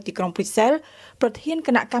មិញនៅទីក្រុងព្រីសែលប្រធានគ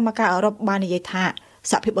ណៈកម្មការអឺរ៉ុបបាននិយាយថា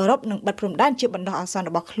សហភាពអឺរ៉ុបនឹងបិទព្រំដែនជាបណ្ដោះអាសន្ន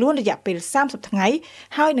របស់ខ្លួនរយៈពេល30ថ្ងៃ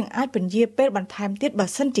ហើយនឹងអាចពន្យាពេលបន្ថែមទៀតបើ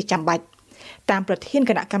សិនជាចាំបាច់តាមប្រធាន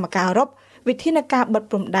គណៈកម្មការអឺរ៉ុបវិធានការបិទ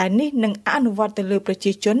ព្រំដែននេះនឹងអនុវត្តទៅលើប្រ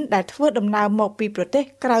ជាជនដែលធ្វើដំណើរមកពីប្រទេស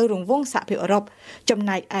ក្រៅរង្វង់សហភាពអឺរ៉ុបចំ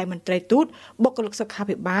ណែកឯមន្ត្រីទូតបុគ្គលិកសុខា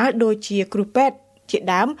ភិបាលដូចជាគ្រូពេទ្យជា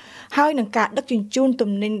ដើមហើយនឹងការដឹកជញ្ជូន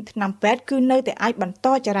ទំនិញថ្នាំពេទ្យគឺនៅតែអាចបន្ត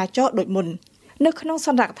ចរាចរណ៍ដូចមុននៅក្នុងស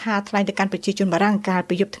ន្និសីទថ្លែងទៅកាន់ប្រជាជនបារាំងកាល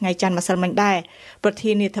ពីយប់ថ្ងៃច័ន្ទម្សិលមិញដែរប្រ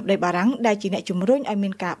ធានាធិបតីបារាំងដែលជាអ្នកជំរុញឲ្យមា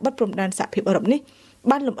នការបិទព្រំដែនសហភាពអឺរ៉ុបនេះ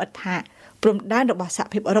បានលម្អិតថាព្រំដែនរបស់សហ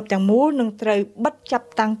ភាពអឺរ៉ុបទាំងមូលនឹងត្រូវបិទចាប់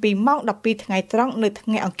តាំងពីម៉ោង12ថ្ងៃត្រង់នៅថ្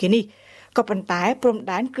ងៃអង្គារនេះក៏ប៉ុន្តែព្រំ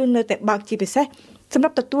ដែនគឺនៅតែបើកជាពិសេសសម្រា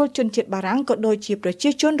ប់ទទួលជនជាតិបារាំងក៏ដូចជាប្រជា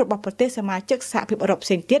ជនរបស់ប្រទេសសមាជិកសហភាពអឺរ៉ុបផ្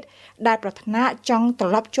សេងទៀតដែលប្រាថ្នាចង់ត្រ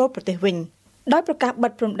ឡប់ចូលប្រទេសវិញដោយប្រកាសបិ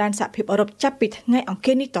ទព្រំដែនសហភាពអឺរ៉ុបចាប់ពីថ្ងៃអង្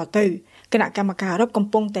គារនេះតទៅគណៈកម្មការអឺរ៉ុបកំ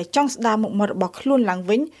ពុងតែចង់ស្ដារមុខមាត់របស់ខ្លួនឡើង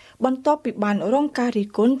វិញបន្ទាប់ពីបានរងការរិះ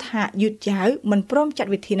គន់ថាយឺតយ៉ាវមិនព្រមចា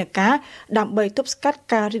ត់វិធានការដើម្បីទប់ស្កាត់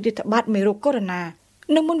ការរីករាលដាលមេរោគកូវីដ -19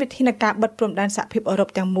 នៅមុនវិធានការបិទព្រំដែនសហភាពអឺរ៉ុប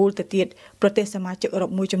ទាំងមូលទៅទៀតប្រទេសសមាជិកអឺរ៉ុ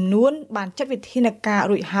បមួយចំនួនបានចាត់វិធានការ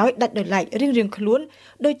រួចហើយដាច់ដោយឡែករៀងៗខ្លួន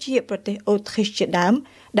ដូចជាប្រទេសអូទ្រីសជាដើម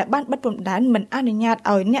ដែលបានបិទព្រំដែនមិនអនុញ្ញាត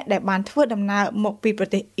ឲ្យអ្នកដែលបានធ្វើដំណើរមកពីប្រ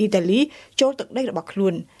ទេសអ៊ីតាលីចូលទឹកដីរបស់ខ្លួ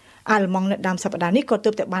នអាល្លឺម៉ង់នៅដើមសប្តាហ៍នេះក៏ទើ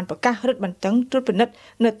បតែបានប្រកាសរឹតបន្តឹងត្រួតពិនិត្យ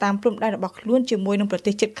នៅតាមព្រំដែនរបស់ខ្លួនជាមួយនឹងប្រ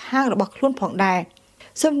ទេសជិតខាងរបស់ខ្លួនផងដែរ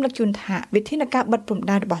សូមរំលឹកជូនថាវិធានការបិទព្រំ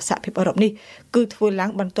ដែនរបស់សហភាពអឺរ៉ុបនេះគឺធ្វើឡើ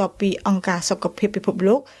ងបន្ទាប់ពីអង្គការសុខភាពពិភព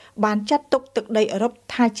លោកបានចាត់ទុកទឹកដីអឺរ៉ុប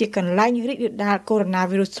ថាជាកន្លែងរីករាលដាលកូវីដ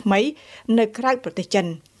 -19 ថ្មីនៅក្រៅប្រទេសចិន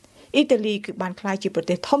អ៊ីតាលីគឺបានក្លាយជាប្រ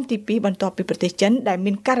ទេសធំទី2បន្ទាប់ពីប្រទេសចិនដែល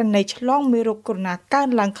មានករណីឆ្លងមេរោគកូវីដ -19 កើន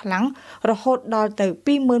ឡើងខ្លាំងរហូតដល់ទៅ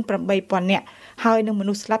 28,000 នាក់ហើយនឹងម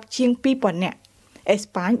នុស្សស្លាប់ជាង 2,000 នាក់អេ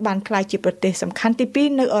ស្ប៉ាញបានក្លាយជាប្រទេសសំខាន់ទី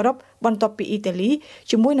2នៅអឺរ៉ុបបន្ទាប់ពីអ៊ីតាលី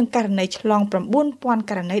ជាមួយនឹងករណីឆ្លង 9,000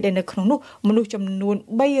 ករណីដែលនៅក្នុងនោះមនុស្សចំនួន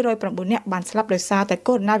 309 នាក់បានស្លាប់ដោយសារតែ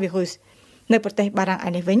កូវីដ -19 នៅប្រទេសបារាំងឯ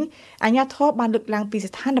នេះវិញអាជ្ញាធរបានលើកឡើងពី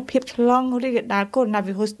ស្ថានភាពឆ្លងរីករាលដាលកូវីដ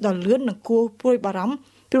 -19 ដ៏លឿននិងគួរព្រួយបារម្ភ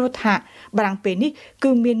ព្រោះថាបារាំងពេលនេះគឺ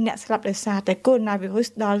មានអ្នកស្លាប់ដោយសារតែកូវីដ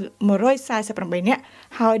 -19 ដល់148 នាក់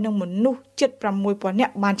ហើយនឹងមនុស្សជិត 6,000 នា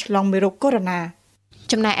ក់បានឆ្លងមេរោគកូវីដ -19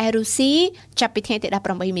ចំណែកឯរុស្ស៊ីចាប់ពីថ្ងៃទី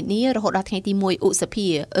18មិនិនារហូតដល់ថ្ងៃទី1ឧសភា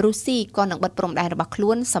រុស្ស៊ីក៏នឹងបិទព្រំដែនរបស់ខ្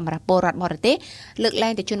លួនសម្រាប់ពលរដ្ឋបរទេសលើកលែ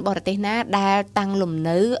ងតែជនបរទេសណាដែលតាំងលំ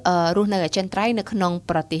នៅរស់នៅអចិន្ត្រៃយ៍នៅក្នុង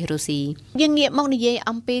ប្រទេសរុស្ស៊ីយើងងាកមកនិយាយ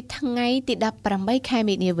អំពីថ្ងៃទី18ខែ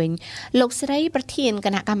មិនិនាវិញលោកស្រីប្រធានគ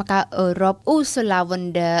ណៈកម្មការអឺរ៉ុប Ursula von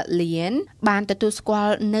der Leyen បានទទួលស្គា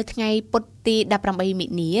ល់នៅថ្ងៃពុធទី18មិនិ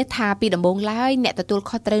នាថាពីដំបូងឡើយអ្នកទទួល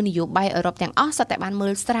ខុសត្រូវនយោបាយអឺរ៉ុបទាំងអស់សុទ្ធតែបានមើ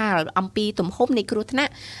លស្រាលអំពីទំហំនៃគ្រោះថ្នា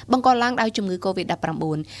ក់បង្កឡើងដោយជំងឺ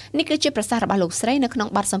COVID-19 នេះគឺជាប្រសាសន៍របស់លោកស្រីនៅក្នុង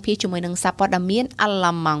បទសម្ភាសន៍ជាមួយនឹងសារព័ត៌មាន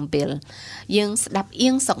Alamangbil យើងស្ដាប់អៀ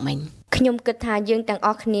ងសុកមិញខ្ញុំគិតថាយើងទាំងអ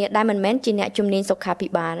ស់គ្នាដែលមិនមែនជាអ្នកជំនាញសុខាភិ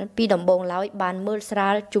បាលពីដំបូងឡើយបានមើលស្រា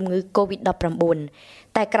លជំងឺ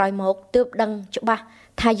COVID-19 តែក្រោយមកទើបដឹងច្បាស់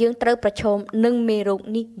ថាយើងត្រូវប្រឈមនឹងមេរោគ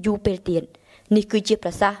នេះយូរពេលទៀត នេះគឺជាប្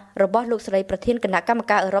រសាសន៍របស់លោកស្រីប្រធានគណៈកម្ម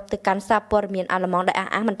ការអឺរ៉ុបទៅកាន់សារព័ត៌មានអាល្លឺម៉ង់ដែលអះ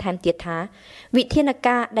អាងបន្ថែមទៀតថាវិធាន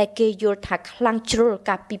ការដែលគេយល់ថាខ្លាំងជ្រុល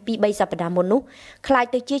កាលពី 2-3 សប្តាហ៍មុននោះคล้าย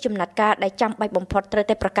ទៅជាចំណាត់ការដែលចាំបាច់បំផុតត្រូវ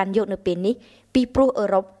តែប្រកាន់យកនៅពេលនេះពីព្រោះអឺ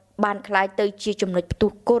រ៉ុបបានคล้ายទៅជាចំណុចផ្ទុះ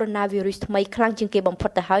កូវីដ -19 ថ្មីខ្លាំងជាងគេបំផុត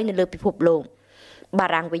ទៅហើយនៅលើពិភពលោកបា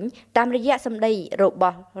រាំងវិញតាមរយៈសម្ដីរប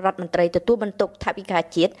ស់រដ្ឋមន្ត្រីទទួលបន្ទុកថវិកា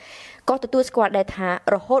ជាតិក៏ទទួលស្គាល់ដែរថា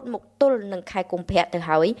រហូតមកទល់នឹងខែកុម្ភៈទៅ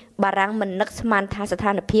ហើយបារាំងមិននឹកស្មានថាស្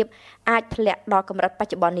ថានភាពអាចធ្លាក់ដល់កម្រិតប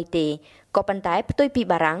ច្ចុប្បន្ននេះទេក៏ប៉ុន្តែផ្ទុយពី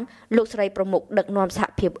បារាំងលោកស្រីប្រមុខដឹកនាំសហ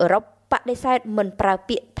ភាពអឺរ៉ុបបដិសេធមិនប្រើ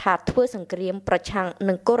ពាក្យថាធ្វើសង្គ្រាមប្រឆាំង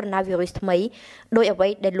នឹងកូវីដ -19 ថ្មីដោយអ្វី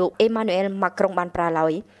ដែលលោកអេម៉ានូអែលម៉ាក្រុងបានប្រើឡើ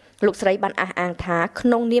យលោកស្រីបានអះអាងថាក្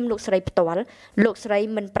នុងនាមលោកស្រីផ្ទាល់លោកស្រី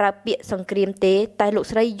មិនប្រើពាក្យសង្គ្រាមទេតែលោក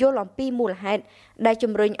ស្រីយល់អំពីមូលហេតុដែល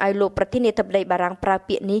ជំរុញឲ្យលោកប្រធានាធិបតីបារាំងប្រើ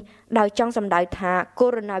ពាក្យនេះដោយចង់សម្ដៅថាកូ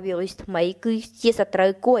វីដ -19 ថ្មីគឺជាសត្រូវ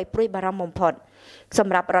គួរឲ្យព្រួយបារម្ភបំផុតស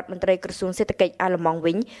ម្រាប់រដ្ឋមន្ត្រីក្រសួងសេដ្ឋកិច្ចអាល្លឺម៉ង់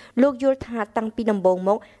វិញលោកយល់ថាតាំងពីដំបូងម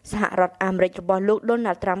កសហរដ្ឋអាមេរិករបស់លោក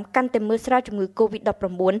Donald Trump កាន់តែមើលស្រាលជំងឺ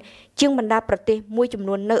COVID-19 ជាងបណ្ដាប្រទេសមួយចំ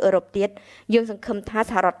នួននៅអឺរ៉ុបទៀតយើងសង្ឃឹមថា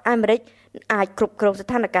សហរដ្ឋអាមេរិកអាចគ្រប់គ្រងស្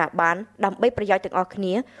ថានភាពបានដើម្បីប្រយោជន៍ទាំងអស់គ្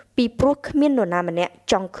នាពីព្រោះគ្មាននរណាម្នាក់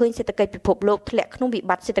ចង់ឃើញសេដ្ឋកិច្ចពិភពលោកធ្លាក់ក្នុងវិ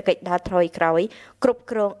បត្តិសេដ្ឋកិច្ចដើរថយក្រោយគ្រប់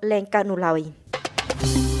គ្រងលែងកើតនោះឡើយ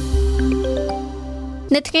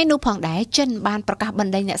នៅថ្ងៃនោះផងដែរចិនបានប្រកាសប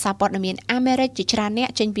ណ្ដេញអ្នកសារព័ត៌មានអាមេរិកជាច្រើនអ្នក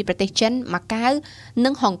ចេញពីប្រទេសចិនម៉ាកាវនិ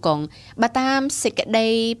ងហុងកុងបើតាមសេចក្តី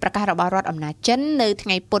ប្រកាសរបស់រដ្ឋអំណាចចិននៅថ្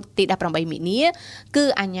ងៃពុធទី18មីនាគឺ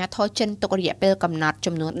អាជ្ញាធរចិនទុករយៈពេលកំណត់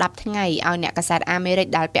ចំនួន10ថ្ងៃឲ្យអ្នកកាសែតអាមេរិក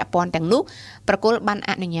ដែលពាក់ព័ន្ធទាំងនោះប្រគល់បាន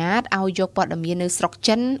អនុញ្ញាតឲ្យយកព័ត៌មាននៅស្រុក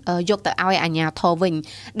ចិនយកទៅឲ្យអាជ្ញាធរវិញ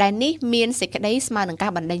ដែលនេះមានសេចក្តីស្មើនឹងកា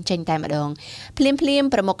របណ្ដេញចេញតែម្ដងភ្លាម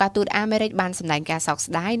ប្រមុខការទូតអាមេរិកបានសម្ដែងការសោក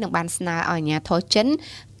ស្ដាយនិងបានស្នើឲ្យអាជ្ញាធរចិន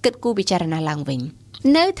គិតគូរពិចារណាឡើងវិញ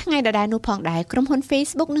នៅថ្ងៃដដែលនោះផងដែរក្រុមហ៊ុន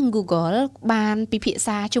Facebook និង Google បានពិភាក្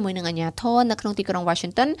សាជាមួយនឹងអាជ្ញាធរនៅក្នុងទីក្រុង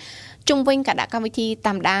Washington ជុំវិញការដាក់កម្មវិធី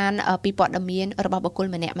តាមដានពីព័ត៌មានរបស់បុគ្គល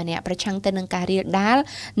ម្នាក់ប្រឆាំងទៅនឹងការរាលដាល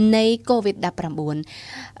នៃ COVID-19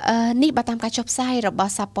 នេះបើតាមការចុះផ្សាយរប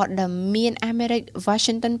ស់សារព័ត៌មានអាមេរិក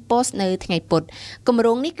Washington Post នៅថ្ងៃពុធគម្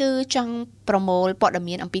រោងនេះគឺចង់ប្រមូលព័ត៌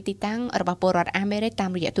មានអំពីទីតាំងរបស់ពលរដ្ឋអាមេរិកតា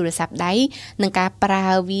មរយៈទូរស័ព្ទដៃនិងការប្រើ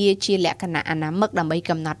វាជាលក្ខណៈអនាមិកដើម្បី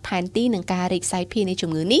កំណត់ផែនទីនិងការរីកសាយភាយនៃជំ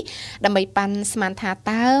ងឺនេះដើម្បីប៉ាន់ស្មានថា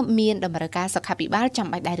តើមានតម្រូវការសុខាភិបាលចាំ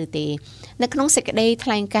បាច់ដែរឬទេនៅក្នុងសេចក្តីថ្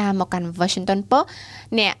លែងការណ៍មកកាន់ Washington Post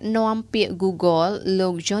អ្នកនាំពាក្យ Google លោ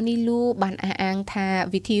ក Johnny Lu បានអះអាងថា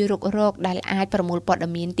វិធីរុករកដែលអាចប្រមូលព័ត៌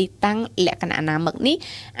មានទីតាំងលក្ខណៈអនាមិកនេះ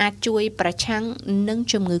អាចជួយប្រឆាំងនឹង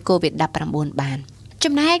ជំងឺ COVID-19 បាន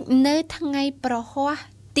ចំណែកនៅថ្ងៃប្រហ័ស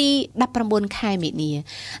ទី19ខែមីនា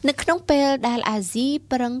នៅក្នុងពេលដែលអាស៊ី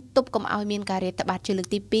ប្រឹងទប់កុំឲ្យមានការរាតត្បាតជាលើក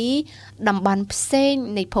ទី2តំបន់ផ្សេង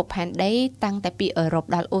នៃភពផែនដីតាំងតែពីអឺរ៉ុប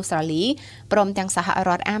ដល់អូស្ត្រាលីព្រមទាំងសហរ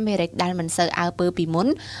ដ្ឋអាមេរិកដែលមិនសូវអើពើពីមុន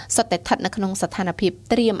សុទ្ធតែស្ថិតនៅក្នុងស្ថានភាព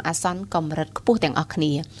ត្រៀមអាសន្នកម្រិតខ្ពស់ទាំងអស់គ្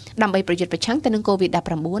នាដើម្បីប្រយុទ្ធប្រឆាំងទៅនឹង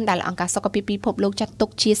COVID-19 ដែលអង្គការសុខភាពពិភពលោកចាត់ទុក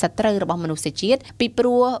ជាសត្រូវរបស់មនុស្សជាតិពីព្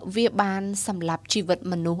រោះវាបានសម្លាប់ជីវិត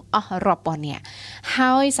មនុស្សអស់រាប់ពាន់នាក់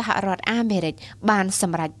ហើយសហរដ្ឋអាមេរិកបានស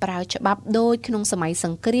ម្រេចប្រើច្បាប់ដូចក្នុងសម័យស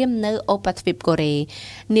ង្គ្រាមនៅអូប៉ាទ្វីបកូរ៉េ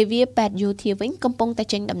នាវាប៉ែតយោធាវិញកំពុងតែ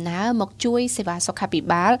ចេញដំណើរមកជួយសេវាសុខាភិ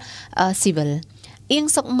បាលស៊ីវិលអៀង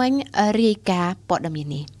សុកមិញរាយការណ៍ព័ត៌មាន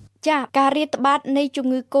នេះចាការរាតត្បាតនៃជំ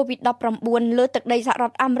ងឺ COVID-19 លើទឹកដីសហរ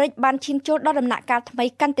ដ្ឋអាមេរិកបានឈានចូលដល់ដំណាក់កាលថ្មី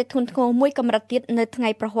កាន់តែធ្ងន់ធ្ងរមួយកម្រិតទៀតនៅថ្ងៃ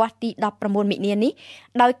ប្រហ័សទី19មីនានេះ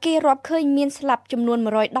ដោយគេរាប់ឃើញមានស្លាប់ចំនួន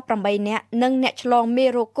118នាក់និងអ្នកឆ្លងមេ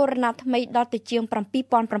រោគកូវីដ ថ្មីដល់ទៅជាង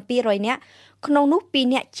 7700 នាក់ក្នុងនោះ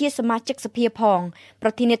2នាក់ជាសមាជិកសភាផងប្រ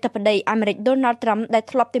ធានាធិបតីអាមេរិក Donald Trump ដែល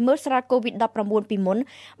ធ្លាប់តែមើលស្រាល COVID-19 ពីមុន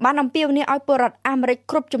បានអំពាវនាវឲ្យពលរដ្ឋអាមេរិក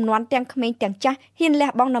គ្រប់ជំនាន់ទាំងក្មេងទាំងចាស់ហ៊ានលះ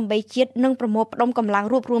បង់ដើម្បីជាតិនិងប្រមូលផ្ដុំកម្លាំង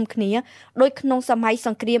រួបរวมគ្នាដោយក្នុងសម័យស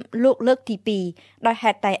ង្គ្រាមលោកលើកទី2ដោយ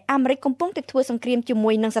ហេតុតែអាមេរិកកំពុងតែធ្វើសង្គ្រាមជាមួ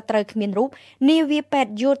យនឹងសត្រូវគ្មានរូបនាវាប៉ែត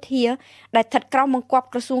យោធាដែលស្ថិតក្រោមបង្គាប់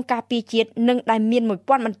ក្រសួងការពារជាតិនិងដែលមាន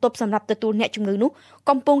 1000 បន្ទប់សម្រាប់ទទួលអ្នកជំងឺនោះ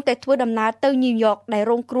កំពុងតែធ្វើដំណើរទៅញូវយ៉កដែល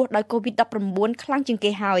រងគ្រោះដោយ COVID-19 ខ្លាំងជាង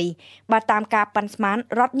គេហើយបើតាមការប៉ាន់ស្មាន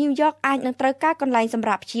រដ្ឋញូវយ៉កអាចនឹងត្រូវការកន្លែងសម្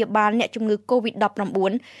រាប់ព្យាបាលអ្នកជំងឺ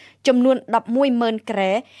COVID-19 ចំនួន 110,000 ក្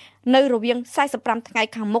រែនៅរវាង45ថ្ងៃ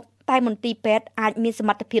ខាងមុខតែមន្ទីរពេទ្យអាចមានសម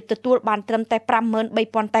ត្ថភាពទទួលបានត្រឹមតែ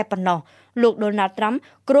 53,000 តែប៉ុណ្ណោះលោក Donald Trump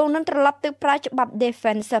គ្រោងនឹងត្រឡប់ទៅប្រើច្បាប់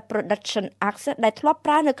Defense Production Act ដែលធ្លាប់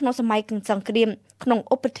ប្រើនៅក្នុងសម័យសង្គ្រាមក្នុង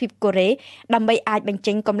ឧបទ្វីបកូរ៉េដើម្បីអាចបញ្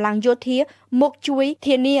ចេញកម្លាំងយោធាមកជួយ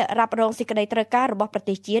ធានារ៉ាប់រងសេចក្តីត្រូវការរបស់ប្រ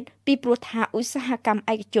ទេសជាតិពីព្រោះថាឧស្សាហកម្ម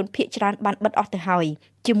ឯកជនភាគច្រើនបានបិទអស់ទៅហើយ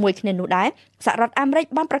ជាមួយគ្នានោះដែរសហរដ្ឋអាមេរិក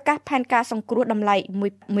បានប្រកាសផែនការសង្គ្រោះតម្លៃ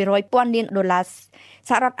$100,000 លាន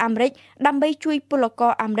សហរដ្ឋអាមេរិកដើម្បីជួយពលក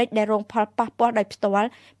រអាមេរិកដែលរងផលប៉ះពាល់ដោយផ្ទាល់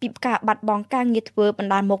ពីការបាត់បង់ការងារធ្វើប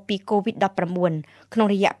ណ្ដាលមកពី COVID-19 ក្នុង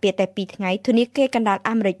រយៈពេលតែ2ថ្ងៃធនាគារកណ្ដាល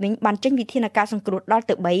អាមេរិកវិញបានចេញវិធានការសង្គ្រោះដល់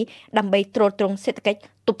ទៅ3ដើម្បីទ្រទ្រង់សេដ្ឋកិច្ច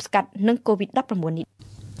ទប់ស្កាត់នឹង COVID-19 នេះ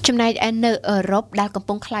ចំណែកឯនៅអឺរ៉ុបដែលកំ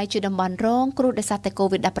ពុងក្លាយជាតំបន់រងគ្រោះដោយសារតែ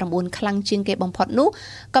COVID-19 ខ្លាំងជាងគេបំផុតនោះ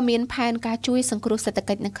ក៏មានផែនការជួយសង្គ្រោះសេដ្ឋ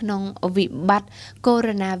កិច្ចនៅក្នុងវិបត្តិ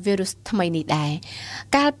Coronavirus ថ្មីនេះដែរ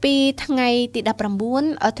កាលពីថ្ងៃទី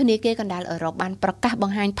19ធនាគារកណ្ដាលអឺរ៉ុបបានប្រកាសប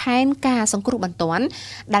ង្ហាញផែនការសង្គ្រោះបន្ទាន់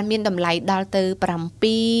ដែលមានតម្លៃដល់ទៅ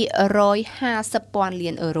$750,000 លា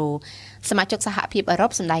នសមាជិកសហភាពអឺរ៉ុ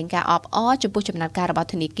បសម្ដែងការអបអរចំពោះចំណាត់ការរបស់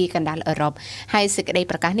ធនាគារកណ្ដាលអឺរ៉ុបហើយសេចក្តី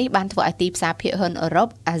ប្រកាសនេះបានធ្វើឲ្យទីផ្សារភាគហ៊ុនអឺរ៉ុប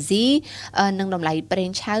អាស៊ីនិងតម្លៃប្រេង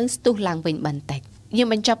ឆៅស្ទុះឡើងវិញបន្តិចយើង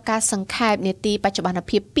បញ្ចប់ការសង្ខេបនាទីបច្ចុប្បន្ន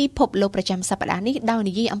ភាពពិភពលោកប្រចាំសប្តាហ៍នេះដោយ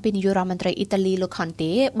និយាយអំពីនាយករដ្ឋមន្ត្រីអ៊ីតាលីលោកខុន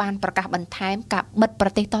តេបានប្រកាសបន្ថែមការបិទប្រ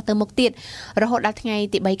ទេសតទៅមុខទៀតរហូតដល់ថ្ងៃ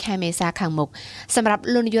ទី3ខែមេសាខាងមុខសម្រាប់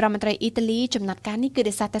លោកនាយករដ្ឋមន្ត្រីអ៊ីតាលីចំណាត់ការនេះគឺ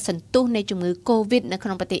ដោយសារតែសន្ទុះនៃជំងឺ Covid នៅក្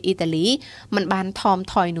នុងប្រទេសអ៊ីតាលីមិនបានថម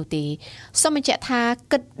ថយនោះទេសូមបញ្ជាក់ថា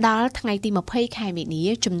គិតដល់ថ្ងៃទី20ខែមីនា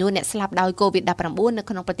ចំនួនអ្នកស្លាប់ដោយ Covid-19 នៅ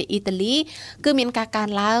ក្នុងប្រទេសអ៊ីតាលីគឺមានការកើន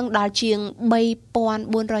ឡើងដល់ជាង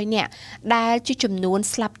3,400 នាក់ដែលជាចំនួន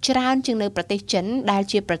ស្លាប់ច្រើនជាងនៅប្រទេសចិនដែល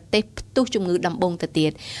ជាប្រទេសផ្ទុះជំងឺដំបូងទៅទៀ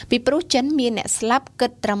តពីព្រោះចិនមានអ្នកស្លាប់គិ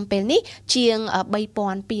តត្រឹមពេលនេះជាង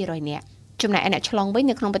3,200 នាក់ចំណែកអ្នកឆ្លងវិញ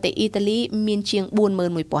នៅក្នុងប្រទេសអ៊ីតាលីមានជាង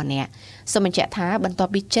41,000 នាក់សូមបញ្ជាក់ថាបន្ទា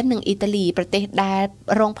ប់ពីចិននិងអ៊ីតាលីប្រទេសដែល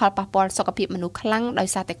រងផលប៉ះពាល់សុខភាពមនុស្សខ្លាំងដោយ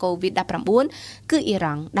សារតែ COVID-19 គឺអ៊ី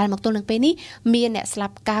រ៉ង់ដែលមកទល់នឹងពេលនេះមានអ្នកស្លា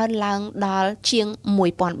ប់កើនឡើងដល់ជាង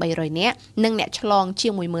1,300 នាក់និងអ្នកឆ្លងជា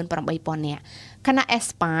ង18,000 នាក់ខណៈអេ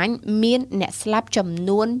ស្ប៉ាញមានអ្នកស្លាប់ចំ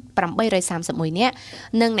នួន831នាក់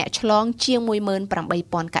និងអ្នកឆ្លងជាង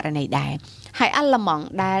18,000 ករណីដែរហើយអាល្លឺម៉ង់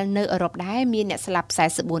ដែលនៅអឺរ៉ុបដែរមានអ្នកស្លាប់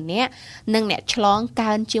44នាក់និងអ្នកឆ្លង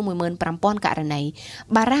កើនជាង15,000 ករណី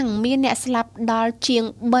បារាំងមានអ្នកស្លាប់ដល់ជាង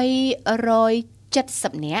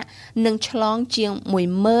370នាក់និងឆ្លងជាង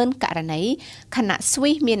10,000 ករណីខណៈស្វី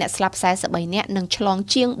សមានអ្នកស្លាប់43នាក់និងឆ្លង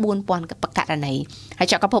ជាង4,000 ករណីហើយ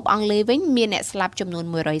ចក្រភពអង់គ្លេសវិញមានអ្នកស្លាប់ចំនួន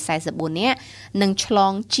144នាក់និងឆ្ល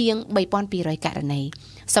ងជាង3,200 ករណី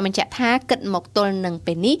សូមបញ្ជាក់ថាគិតមកទល់នឹង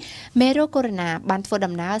ពេលនេះមេរោគកូវីដ -19 បានធ្វើ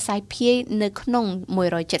ដំណើរសាយភាយនៅក្នុង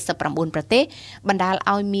179ប្រទេសបណ្ដាល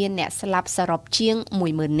ឲ្យមានអ្នកស្លាប់សរុបជាង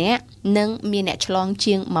10,000នាក់និងមានអ្នកឆ្លង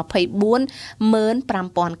ជាង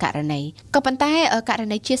24,500 ករណីក៏ប៉ុន្តែករ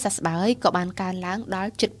ណីជាសះស្បើយក៏បានកើនឡើងដ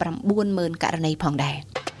ល់ជិត90,000 ករណីផងដែរ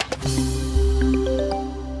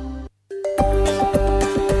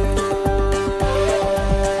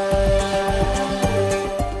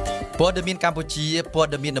ព័ត៌មានកម្ពុជាព័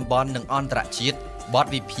ត៌មានតំបន់និងអន្តរជាតិបទ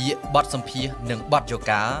វិភាគបទសម្ភាសន៍និងបទយោ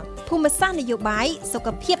ការភូមិសាស្ត្រនយោបាយសុខ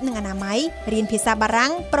ភាពនិងអនាម័យរៀនភាសាបារាំ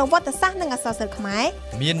ងប្រវត្តិសាស្ត្រនិងអក្សរសិល្ប៍ខ្មែរ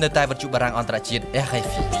មាននៅតែវិទ្យុបារាំងអន្តរជាតិ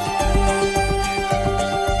RFI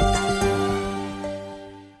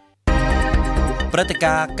ព្រឹត្តិ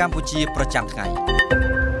ការណ៍កម្ពុជាប្រចាំថ្ងៃ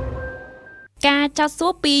ការចោទសួ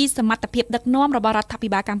រពីសមត្ថភាពដឹកនាំរបស់រដ្ឋាភិ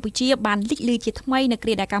បាលកម្ពុជាបានលេចលឺជាថ្មីនៅគ្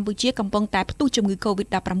រាដែលកម្ពុជាកំពុងតែផ្ទុះជំងឺ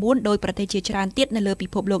COVID-19 ដោយប្រទេសជាច្រើនទៀតនៅលើពិ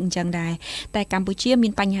ភពលោកអញ្ចឹងដែរតែកម្ពុជាមា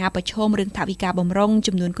នបញ្ហាប្រឈមរឿងថវិកាបម្រុង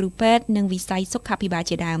ចំនួនគ្រូពេទ្យនិងវិស័យសុខាភិបាល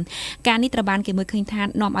ជាដើមការនេះត្រូវបានគេមើលឃើញថា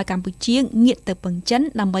នាំឲ្យកម្ពុជាងាកទៅពឹងចិន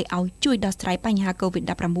ដើម្បីឲ្យជួយដោះស្រាយបញ្ហា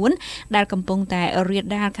COVID-19 ដែលកំពុងតែរាល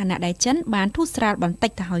ដាលខណៈដែលចិនបានធូរស្រាលបន្តិ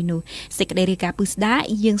ចទៅហើយនោះសេចក្តីរាយការណ៍ពិស្ដា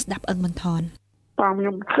យើងស្ដាប់អឹងបន្ថនតាមខ្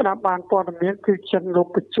ញុំស្ដាប់បានព័ត៌មានគឺចិនលោក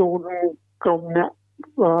បញ្ជូនក្រុមអ្នក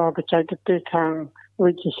បច្ចេកទេសខាង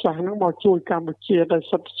វិទ្យាសាស្ត្រហ្នឹងមកជួយកម្ពុជាដោយ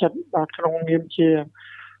សុទ្ធចិត្តក្នុងនាមជា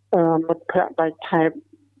មិត្តភ័ក្តិដៃថែប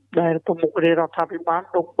ដែលប្រមុខរដ្ឋាភិបាល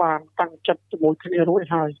លោកបានតាំងចិត្តជាមួយគ្នារួច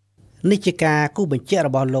ហើយនេះជាការគូបញ្ជាក់រ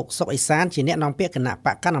បស់លោកសុកអេសានជាអ្នកនាំពាក្យគណៈប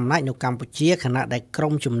កកណ្ដាលអំណាចនៅកម្ពុជាខណៈដែលក្រុ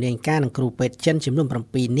មជំនាញការនិងគ្រូពេទ្យចិនចំនួន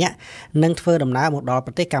7នាក់នឹងធ្វើដំណើរមកដល់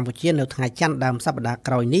ប្រទេសកម្ពុជានៅថ្ងៃច័ន្ទដើមសប្តាហ៍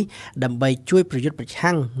ក្រោយនេះដើម្បីជួយប្រយុទ្ធប្រ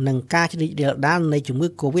ឆាំងនឹងការជ្រីករាលដាលនៃជំងឺ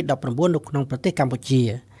COVID-19 នៅក្នុងប្រទេសកម្ពុជា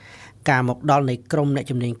ការមកដល់នៃក្រុមអ្នក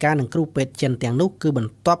ជំនាញការនិងគ្រូពេទ្យចិនទាំងនោះគឺប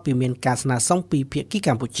ន្ទាប់ពីមានការស្នើសុំពីភាគីក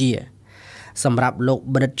ម្ពុជាសម្រាប់លោក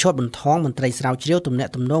បណ្ឌិតឈុតបន្ថងមន្ត្រីស្រាវជ្រាវទំនា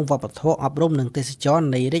ក់ទំនងវប្បធម៌អប់រំនិងទេសចរ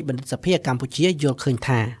នៃរាជបណ្ឌិតសភាកម្ពុជាយល់ឃើញ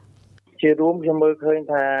ថាជារួមខ្ញុំមើលឃើញ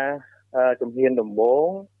ថាជំហានដំបូង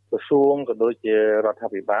ក្រសួងក៏ដូចជារដ្ឋា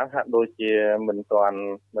ភិបាលហាក់ដូចជាមិនទាន់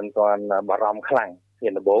បារម្ភខ្លាំងជា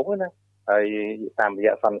ដំបូងណាហើយតាមរ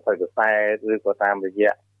យៈសន្និសីទកសែតឬក៏តាមរ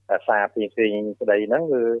យៈ សារផ្សេងស្ដីហ្នឹង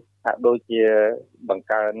គឺហាក់ដូចជាបង្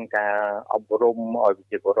កើនការអប់រំឲ្យប្រ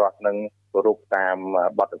ជាពលរដ្ឋនឹងគោរពតាម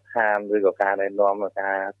បទដ្ឋានឬក៏ការណែនាំ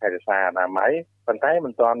ការថែរក្សាអនាម័យប៉ុន្តែមិ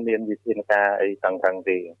នទាន់មានវិធានការអីតឹងរ៉ឹង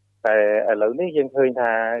ទេតែឥឡូវនេះយើងឃើញ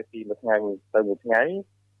ថាពីមួយថ្ងៃទៅមួយថ្ងៃ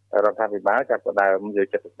រដ្ឋាភិបាលចាប់ផ្ដើមយក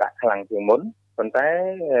ចិត្តទុកដាក់ខ្លាំងជាងមុនប៉ុន្តែ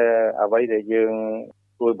អ្វីដែលយើង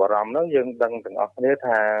គួរបារម្ភនោះយើងដឹងទាំងអស់គ្នា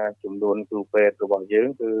ថាចំនួនគ្រូពេទ្យរបស់យើង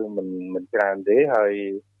គឺមិនច្រើនទេហើយ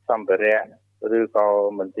សម្ភារៈឬក៏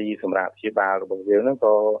មន្ទីរសម្រាប់ព្យាបាលរបស់យើងហ្នឹង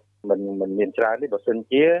ក៏មិនមានច្រើនទេបើសិន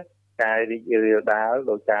ជាការរីករាលដាល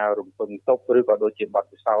ដោយការរំពឹងទុកឬក៏ដូចជាបទ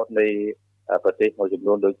ពិសោធន៍នៃប្រទេសមួយចំ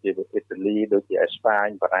នួនដូចជាប្រទេសអ៊ីតាលីដូចជាអេស្ប៉ាញ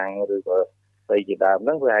បារាំងឬក៏ស្អីជាដើមហ្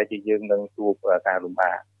នឹងវាអាចជាយើងនឹងជួបការលំ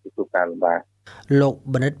បាកលោក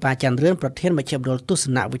បណ្ឌិតប៉ាច័ន្ទរឿនប្រធានមជ្ឈមណ្ឌលទស្ស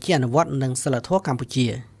នវិជ្ជាអនុវត្តនិងសិលធម៌កម្ពុជា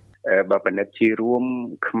បើបណ្ឌិតជារួម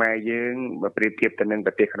ខ្មែរយើងបើប្រៀបធៀបទៅនឹង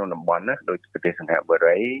ប្រទេសក្នុងតំបន់ណាដូចប្រទេសសិង្ហបុ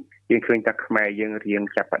រីយើងឃើញថាខ្មែរយើងរៀង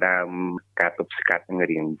ចាប់ផ្ដើមការទប់ស្កាត់នឹង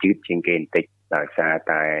រៀងយឺតជាងគេបន្តិចដោយសារ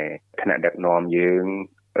តែថ្នាក់ដឹកនាំយើង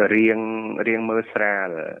រៀងមើលស្រាល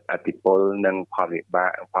អតិពលនិងផលវិបា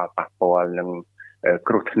កផលប៉ះពាល់នឹង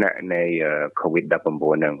គ្រោះថ្នាក់នៃ COVID-19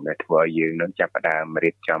 ហ្នឹងដែលធ្វើឲ្យយើងនឹងចាប់ផ្ដើម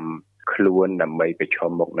រៀបចំខ្លួនដើម្បីប្រឈ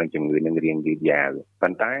មមុខនឹងជំងឺនឹងរៀងយឺតយ៉ាវប៉ុ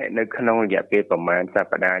ន្តែនៅក្នុងរយៈពេលប្រមាណស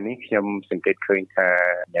ប្តាហ៍នេះខ្ញុំសង្កេតឃើញថា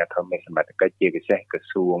អាជ្ញាធរមានសមត្ថកិច្ចជាពិសេសក្រ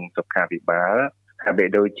សួងសុខាភិបាលហើយបី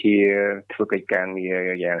ដូចជាធ្វើកិច្ចការងា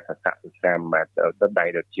រយ៉ាងសស្រាក់សស្រាំបាទដៃ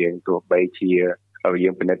ដល់ជាងទោះបីជាយើ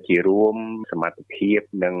ងពិនិត្យជារួមសមត្ថភាព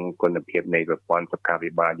និងគុណភាពនៃប្រព័ន្ធសុខា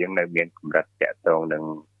ភិបាលយើងនៅមានកម្រិតតាក់ទងនឹង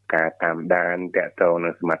ការតាមដានតាក់ទងនឹ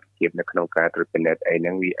ងសមត្ថភាពនៅក្នុងការត្រួតពិនិត្យអីហ្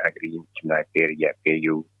នឹងវាអាចរៀងចំណាយពេលរយៈពេល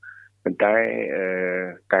យូរប៉ុន្តែ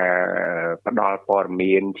ការផ្ដល់ព័ត៌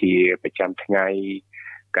មានជាប្រចាំថ្ងៃ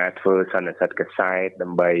ការធ្វើសន្និសីទកាសែតដើ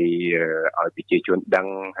ម្បីឲ្យប្រជាជនដឹង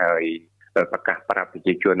ហើយប្រកាសប្រាប់ប្រ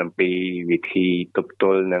ជាជនអំពីវិធីទប់ទ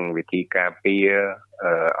ល់និងវិធីការពារ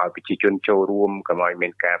ឲ្យប្រជាជនចូលរួមកុំឲ្យមា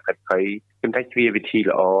នការផិតភ័យខ្ញុំថាជាវិធី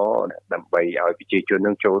ល្អដើម្បីឲ្យប្រជាជន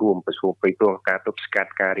នឹងចូលរួមប្រឈមពីព្រោះការទប់ស្កា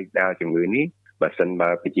ត់ការរីករាលជំងឺនេះបើសិនបើ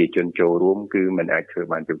ប្រជាជនចូលរួមគឺมันអាចធ្វើ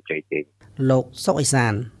បានជោគជ័យទេលោកសុកអេសា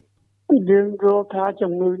នយើងយល់ថា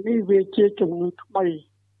ជំងឺនេះវាជាជំងឺថ្មី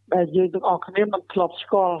ដែលយើងទាំងអស់គ្នាមិនធ្លាប់ស្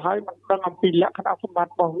គាល់ហើយមិនដឹងអំពីលក្ខណៈសម្បត្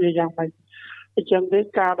តិរបស់វាយ៉ាងម៉េចអញ្ចឹងទេ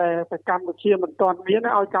ការដែលកម្ពុជាមិនទាន់មាន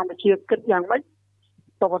ឲ្យកម្ពុជាគិតយ៉ាងម៉េច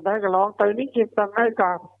ក៏ប៉ុន្តែកន្លងទៅនេះយើងដឹងហើយ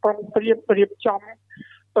ការប្រុងប្រៀបចំ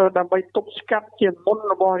ដើម្បីទប់ស្កាត់ជាមុន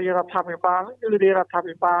របស់រដ្ឋាភិបាលគឺរដ្ឋា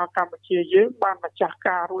ភិបាលកម្ពុជាយើងបានម្ចាស់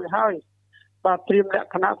ការរួចហើយបាទត្រៀមល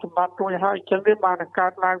ក្ខណៈសម្បត្តិរួចហើយអញ្ចឹងវាបានកើ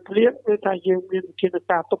តឡើងភ្លាមគឺថាយើងមានវិធាន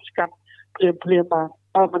ការទប់ស្កាត់ភ្លាមបា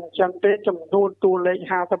ទមិនអញ្ចឹងទេចំនួនតួលេខ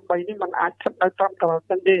53នេះมันអាចខិតនៅត្រឹមតែប៉ុណ្្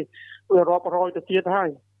នឹងទេវារាប់រយទៅទៀតហើយ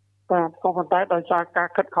បាទក៏ប៉ុន្តែដោយសារការ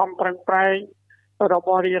ខិតខំប្រឹងប្រែងរប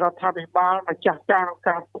ស់រដ្ឋាភិបាលម្ចាស់កា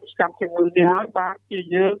រទប់ស្កាត់ជំងឺនេះហើយបានជា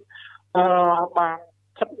យើងបាន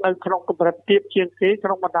ស្ថិតនៅក្នុងកម្រិតទាបជាងគេក្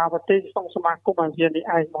នុងបណ្ដាប្រទេសក្នុងសមាគមអាស៊ាននេះ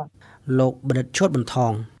ឯងបាទលោកបណ្ឌិតឈុតបន្ថ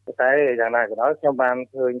ងតែយ៉ាងណាក៏ដោយខ្ញុំបាន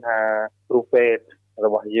ឃើញថាគ្រូពេទ្យរ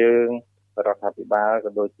បស់យើងរដ្ឋាភិបាលក៏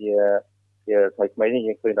ដូចជាថ្មីៗនេះ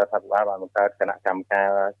យើងឃើញរដ្ឋាភិបាលបានបង្កើតគណៈកម្មការ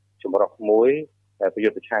ចម្រុះមួយប្រយុ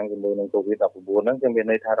ទ្ធប្រឆាំងជាមួយនឹង COVID-19 ហ្នឹងគឺមាន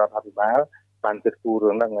ន័យថារដ្ឋាភិបាលបានគិតគូរ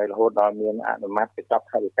រឿងហ្នឹងហើយរហូតដល់មានអនុម័តកញ្ចប់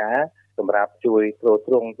ថវិកាសម្រាប់ជួយទ្រ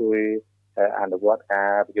ទ្រង់ជួយអនុវត្តកា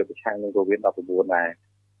រប្រយុទ្ធប្រឆាំងនឹង COVID-19 ដែរ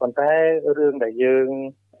ប៉ុន្តែរឿងដែលយើង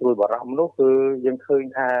ព្រួយបារម្ភនោះគឺយើងឃើញ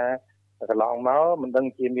ថាកន្លងមកមិនដឹង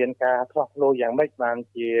ជាមានការផ្លាស់ប្ដូរយ៉ាងម៉េចបាន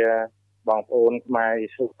ជាបងប្អូនខ្មែរឥ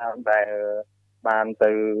ស្លាមដែលបាន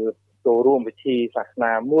ទៅចូលរួមពិធីសាស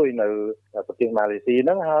នាមួយនៅប្រទេសម៉ាឡេស៊ីហ្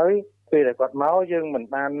នឹងហើយពេលដែលគាត់មកយើងមិន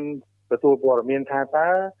បានទទួលព័ត៌មានថាតើ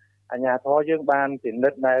អាជ្ញាធរយើងបានពិនិ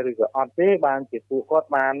ត្យដែរឬក៏អត់ទេបានជាពួកគាត់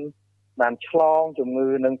បានឆ្លងជំងឺ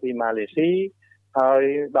នឹងពីម៉ាឡេស៊ីហើយ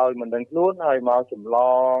ដោយមិនដឹងខ្លួនហើយមកចម្ល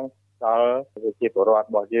ងដល់ប្រជាពលរដ្ឋ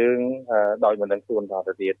របស់យើងដោយមិនដឹងខ្លួន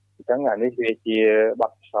ទៅទៀតអញ្ចឹងអានេះវាជាប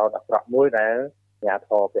ទពិសោធន៍អាក្រក់មួយដែលអាជ្ញាធ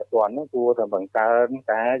រពាក់ព័ន្ធហ្នឹងគួរតែបង្កើន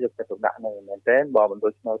ការយកចិត្តទុកដាក់នៅមែនទែនបើមិនដូ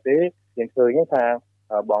ចនោះទេយើងឃើញថា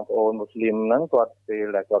បងប្អូនមូស្លីមហ្នឹងគាត់ពេល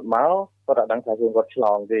ដែលគាត់មកគាត់អត់ដឹងថាគាត់ឆ្ល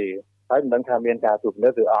ងទេហើយមិនដឹងថាមានការត្រួតពិនិ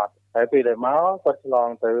ត្យឬអត់ហើយពេលដែលមកគាត់ឆ្លង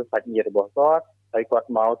ទៅសាច់ញាតិរបស់គាត់ហើយគាត់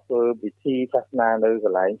មកធ្វើពិធីសាសនានៅក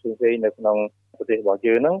ន្លែងផ្សេងៗនៅក្នុងប្រទេសរបស់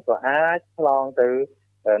យើងហ្នឹងក៏អាចឆ្លងទៅ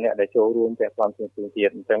អ្នកដែលចូលរួមពាក់ព័ន្ធផ្សេងៗទៀត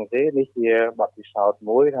អញ្ចឹងទេនេះជាបទពិសោធន៍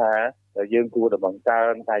មួយថាយើងគួរតែបង្កើ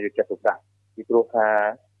នការយកចិត្តទុកដាក់ពីព្រោះថា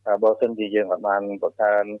បើសិនជាយើងអាចបានបង្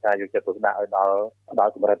កើនការយកចិត្តទុកដាក់ឲ្យដ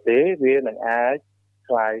ល់កម្រិតទេវានឹងអាច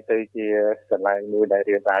ខ្លាយទៅជាកន្លែងមួយដែល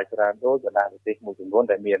រាលដាលច្រើនដូចបណ្ដាប្រទេសមួយចំនួន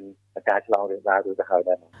ដែលមានការឆ្លងរាលដាលឬទៅហើយ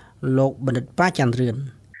ដែរលោកបណ្ឌិតប៉ាច័ន្ទរឿន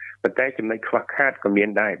ប៉ុន្តែចំណុចខ្វះខាតក៏មាន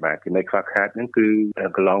ដែរបាទចំណុចខ្វះខាតហ្នឹងគឺ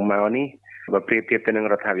កន្លងមកនេះបើប្រៀបធៀបទៅនឹង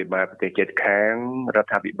រដ្ឋាភិបាលប្រទេសជិតខាងរ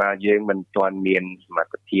ដ្ឋាភិបាលយើងមិនទាន់មានសម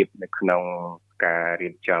ត្ថភាពនៅក្នុងការរៀ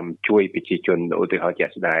បចំជួយប្រជាជនឧទាហរណ៍ជា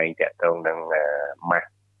ក់ស្ដែងទាក់ទងនឹងម៉ាស់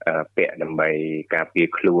ពាក់ដើម្បីការពារ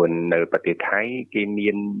ខ្លួននៅប្រទេសថៃគេមា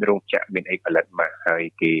នរោងចក្រមានអីផលិតម៉ាស់ហើយ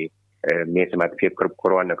គេមានសមត្ថភាពគ្រប់គ្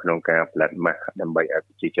រាន់នៅក្នុងការផលិតម៉ាស់ដើម្បីឲ្យ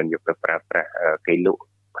ប្រជាជនយកទៅប្រើប្រាស់គេលក់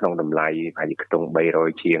ក្នុងតម្លៃប្រហែលខ្ទង់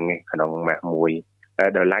300ជាងក្នុងម៉ាស់មួយ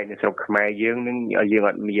ដល់ឡែកនៅស្រុកខ្មែរយើងនឹងយើង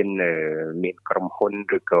អត់មានក្រុមហ៊ុន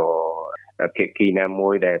ឬក៏ភាគីណាមួ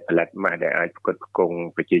យដែលផលិតម៉ាស់ដែលអាចផ្គត់ផ្គង់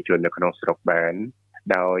ប្រជាជននៅក្នុងស្រុកបាន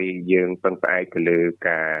ដោយយើងពឹងផ្អែកទៅលើ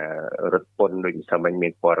ការរត់ពន្ធដូចមិនសមមា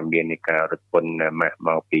នព័ត៌មាននៃការរត់ពន្ធម៉ាស់ម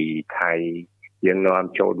កពីថៃយើងនាំ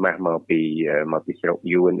ចូលម៉ាស់មកពីស្រុក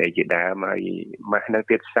យួនអីជាដើមហើយម៉ាស់នៅ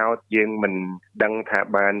ទៀតសោតយើងមិនដឹងថា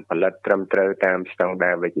បានផលិតត្រឹមត្រូវតាមស្តង់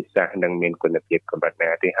ដារវិទ្យាសាស្ត្រនិងមានគុណភាពកម្រិតណា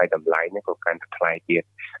ទេហើយតម្លៃនេះក៏កាន់តែថ្លៃទៀត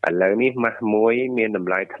ឥឡូវនេះម៉ាស់មួយមានត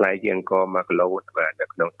ម្លៃថ្លៃជាងអង្គ1គីឡូបាទនៅ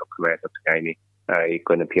ក្នុងស្រុកខ្មែរសប្តាហ៍នេះហើយ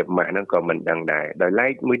គុណភាពម៉ាស់ហ្នឹងក៏មិនដឹងដែរដោយឡែ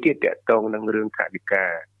កមួយទៀតតកតងនឹងរឿងថវិកា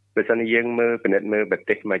បើសិនជាយើងពិនិត្យមើលប្រ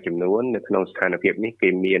ទេសមួយចំនួននៅក្នុងស្ថានភាពនេះគេ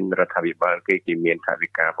មានរដ្ឋាភិបាលគេមានថវិ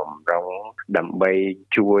កាបម្រុងដើម្បី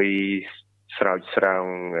ជួយស្រោចស្រ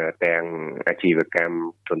ង់ទាំងអាជីវកម្ម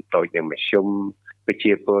ទុនតូចនិងមធ្យមប្រ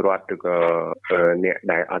ជាពលរដ្ឋឬក៏អ្នក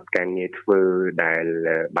ដែលអត់ការងារធ្វើដែល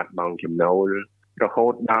បាត់បង់ចំណូលរហូ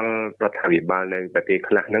តដល់រដ្ឋាភិបាលនៅប្រទេស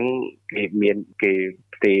ខ្លះហ្នឹងគេ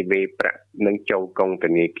ផ្ទេរវេប្រាក់នឹងចូលកងធ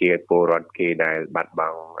នាគារពលរដ្ឋគេដែលបាត់ប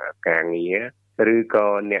ង់ការងារឬក៏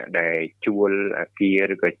អ្នកដែលជួលអគា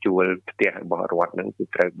រឬក៏ជួលផ្ទះរបស់រដ្ឋនឹងគឺ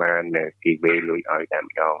ត្រូវបានគេវេលុយឲ្យតែ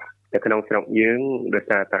ម្ដងនៅក្នុងស្រុកយើងដោយ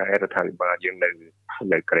សារតែរដ្ឋាភិបាលយើង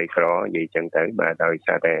នៅក្រីក្រនិយាយចឹងទៅបាទដោយ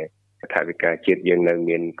សារតែថវិកាជាតិយើងនៅ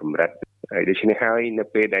មានកម្រិតហើយដូច្នេះហើយនៅ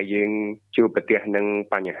ពេលដែលយើងជួបប្រទះនឹង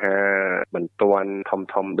បញ្ហាបន្ទាន់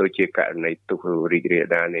ធំដូចជាករណីទុះរីករាល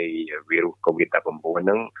ដាលនៃវីរុស COVID-19 ហ្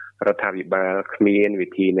នឹងរដ្ឋាភិបាលគ្មានវិ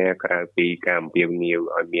ធីណាក្រៅពីការអំពាវនាវ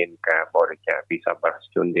ឲ្យមានការបរិច្ចាគពីសប្បុរស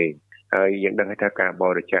ជនទេហើយយើងដឹងថាការប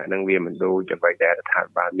រិច្ចាគហ្នឹងវាមិនដូចអ្វីដែលរដ្ឋា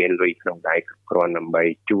ភិបាលមានលុយក្នុងដៃគ្រប់គ្រាន់ដើម្បី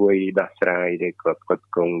ជួយដោះស្រាយឬក៏ផ្គត់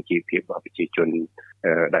ផ្គង់ជីវភាពរបស់ប្រជាជន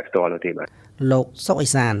ដែលផ្ទាល់នោះទេបាទលោកសុកអេ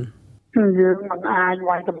សានយើងមិនអាច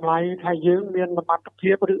វាយតម្លៃថាយើងមានសមត្ថ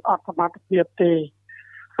ភាពឬអត់សមត្ថភាពទេ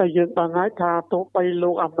ហើយយើងដឹងហើយថាទោះបី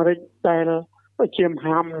លោកអាមេរិកដែលជាម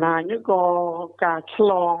ហាអំណាចនេះក៏ការឆ្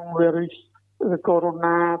លងវីរុសកូវី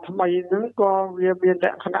ដ ថ្មីហ្នឹងក៏វាមានល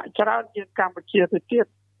ក្ខណៈច្រើនជាងកម្ពុជាទៅទៀត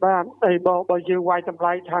បាទហើយបើយើងវាយតម្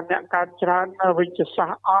លៃថាអ្នកកើតច្រើនវិទ្យាសា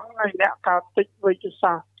ស្ត្រអន់ហើយអ្នកកើតតិចវិទ្យា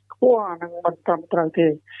សាស្ត្រខ្ពស់អានឹងមិនត្រឹមត្រូវទេ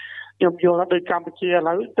ខ្ញុំយល់ថាដូចកម្ពុជាឥ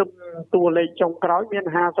ឡូវទំតួលេខចុងក្រោយមាន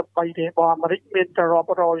53ទេបើអាមេរិកមានទៅរា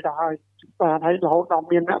ប់រយទៅហើយបាទហើយរហូតដល់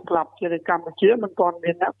មានអ្នកស្លាប់ជាកម្ពុជាមិនទាន់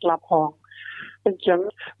មានអ្នកស្លាប់ផងអញ្ចឹង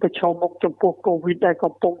ប្រឈមមុខចំពោះកូវីដដែល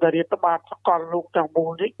កំពុងតែរាតត្បាតសកលលោកទាំងមូល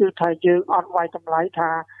នេះគឺថាយើងអត់វាយតម្លៃថា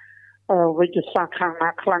វិទ្យាសាស្ត្រខាងណា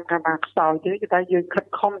ខ្លាំងខាងណាខ្សោយទេគឺថាយើងខិត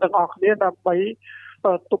ខំទាំងអស់គ្នាដើម្បី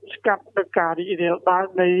ទប់ស្កាត់នឹងការរីករាលដាល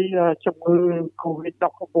នៃជំងឺ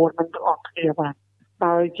COVID-19 នឹងទាំងអស់គ្នាបាទ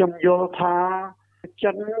ហើយខ្ញុំយល់ថា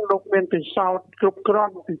ចិនលោកមានពិសោធន៍គ្រប់គ្រា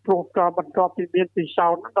ន់ពីព្រោះក៏បន្ទាប់ពីមានពិសោ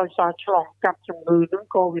ធន៍ដោយសារឆ្លងកាត់ជំងឺនឹង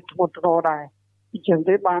ក៏វាធ្ងន់ធ្ងរដែរអញ្ចឹង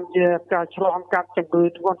ទេបានជាការឆ្លងកាត់ជំងឺ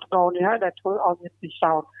ធ្ងន់ធ្ងរនេះហើយដែលធ្វើឲ្យមានពិ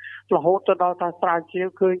សោធន៍រហូតទៅដល់ថាស្រាវជ្រាវ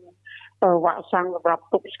ឃើញវ៉ាក់សាំងសម្រាប់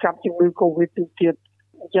ទប់ស្កាត់ជំងឺ COVID ទៀត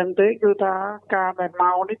អញ្ចឹងទេគឺថាការដែលម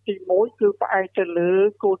កនេះទី1គឺផ្អែកទៅលើ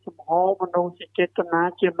គោលជំហរមនោសញ្ចេតនា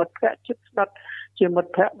ជាមិត្តភក្តិជិតស្និទ្ធជាមិត្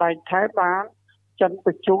តភក្តិដៃថែបានចិនប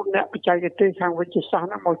ញ្ជូនអ្នកបច្ចេកទេសខាងវិទ្យាសាស្ត្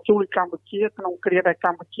រមកជួយកម្ពុជាក្នុងគ្រាដែលក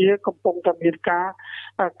ម្ពុជាកំពុងតែមានការ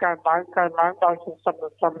កើនឡើងដោយសន្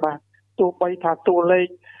សំបាទទោះបីថាតួលេខ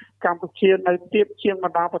កម្ពុជានៅទាបជាងប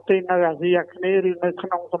ណ្ដាប្រទេសនៅអាស៊ីអាគ្នេយ៍ឬនៅក្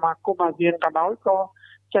នុងសមាគមអាស៊ានក៏ដោយក៏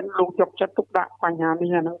ចិនលោកយកចិត្តទុកដាក់បញ្ហានេះ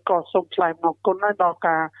ហ្នឹងក៏សូមថ្លែងអំណរគុណដល់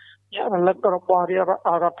ការរលឹករបស់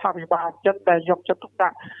រដ្ឋាភិបាលចិនដែលយកចិត្តទុកដា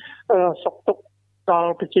ក់សុខទុក្ខដ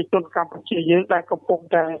ល់ប្រជាជនកម្ពុជាយើងដែលកំពុង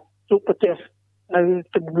តែជួបប្រទះនៅ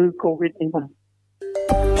ជំងឺ COVID នេះបាទ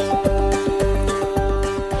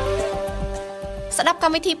ស្ដាប់ក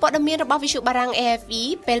ម្មវិធីព័ត៌មានរបស់វិទ្យុបារាំង AFE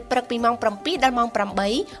ពេលព្រឹកពីម៉ោង 7 ដល់ម៉ោង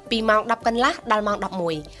 8 ពីម៉ោង 10 កន្លះដល់ម៉ោង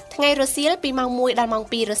 11 ថ្ងៃរសៀលពីម៉ោង 1 ដល់ម៉ោង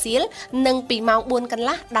 2 រសៀលនិងពីម៉ោង 4 កន្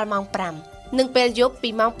លះដល់ម៉ោង 5 និងពេលយប់ពី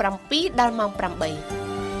ម៉ោង 7 ដល់ម៉ោង 8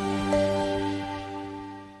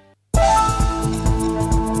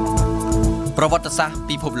ប្រវត្តិសាស្ត្រ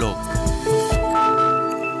ពិភពលោក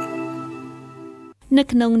នៅ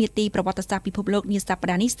ក្នុងនីតិប្រវត្តិសាស្ត្រពិភពលោកនាសប្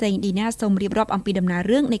តាហ៍នេះសេងឌីណាសូមរៀបរាប់អំពីដំណើរ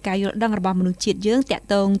រឿងនៃការយល់ដឹងរបស់មនុស្សជាតិយើងតាក់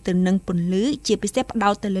ទងទៅនឹងពន្លឺជាពិសេសផ្ដោ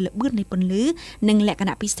តទៅលើល្បឿននៃពន្លឺនិងលក្ខ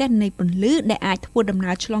ណៈពិសេសនៃពន្លឺដែលអាចធ្វើដំ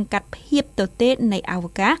ណើរឆ្លងកាត់ភាពទទេនៃអវ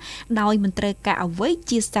កាសដោយមិនត្រូវការអ្វី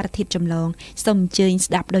ជាសារធាតុចម្លងសូមអញ្ជើញ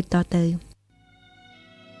ស្ដាប់ដូចតទៅ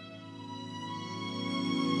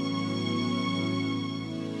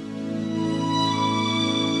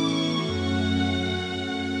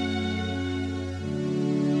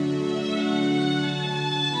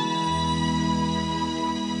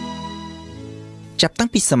ចាប់តាំ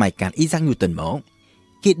ងពីសម័យកាលអ៊ីសាក់ ញូតនមក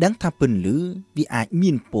គេដឹងថាពន្លឺវាអាច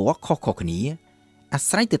មានពណ៌ខុសៗគ្នាអា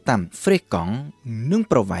ស្រ័យទៅតាម fréquence និង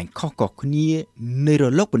ប្រវែងខុសៗគ្នានៃរ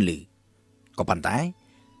លកពន្លឺក៏ប៉ុន្តែ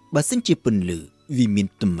បើសិនជាពន្លឺវាមាន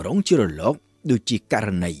ទម្រង់ជារលកដូចជាករ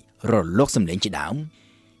ណីរលកសំឡេងជាដើម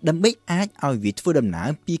ដើម្បីអាចឲ្យវាធ្វើដំណើរ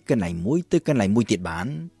ពីកន្លែងមួយទៅកន្លែងមួយទៀតបាន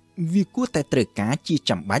វាគួរតែត្រូវការជា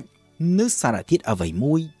ចាំបាច់នៅសារធាតុអ្វី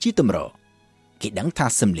មួយជាតម្រូវគេដឹងថា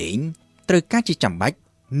សំឡេងត្រូវការជាចាំបាច់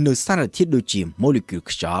នៅសារធាតុដូចជាម៉ូលេគុល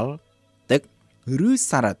ខ្យល់ទឹកឬ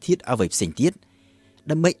សារធាតុអ្វីផ្សេងទៀត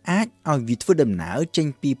ដើម្បីអាចឲ្យវាធ្វើដំណើរចេញ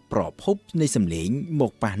ពីប្រភពនៃសំឡេងម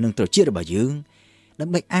កប៉ះនឹងត្រចៀករបស់យើងដើ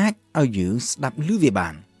ម្បីអាចឲ្យយើងស្ដាប់ឮវាបា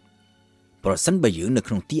នប្រសិនបើយើងនៅ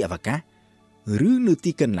ក្នុងទីអវកាសឬនៅ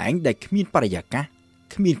ទីកន្លែងដែលគ្មានបរិយាកាស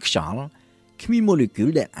គ្មានខ្យល់គ្មានម៉ូលេគុល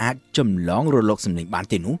ដែលអាចចម្លងរលកសំឡេងបាន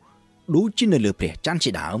ទេនោះដូចជានៅលើព្រះច័ន្ទ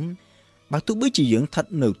ជាដើមបើទោះបីជាយើងស្ថិត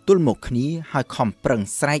នៅទល់មុខគ្នាហើយខំប្រឹង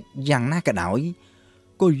ស្រែកយ៉ាងណាក៏ដោយ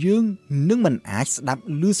ក៏យើងនឹងមិនអាចស្ដាប់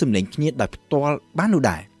ឮសំឡេងគ្នាដោយផ្ទាល់បាននោះ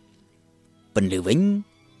ដែរពន្លឺវិញ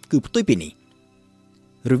គឺផ្ទុយពីនេះ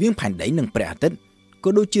រវាងផែនដីនិងព្រះអាទិត្យក៏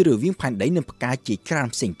ដូចជារវាងផែនដីនិងផ្កាជាច្រើន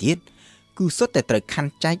ផ្សេងទៀតគឺសុទ្ធតែត្រូវខណ្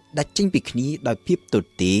ឌចែកដាច់ចេញពីគ្នាដោយភាពទ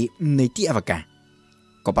ទេនៃទីអវកាស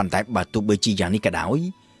ក៏ប៉ុន្តែបើទោះបីជាយ៉ាងនេះក៏ដោយ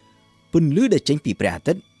ពន្លឺដែលចេញពីព្រះអា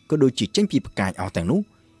ទិត្យក៏ដូចជាចេញពីផ្កាអស់ទាំងនោះ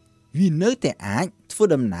វានៅតែអាចធ្វើ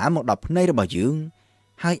ដំណើរមកដល់ភ្នែករបស់យើង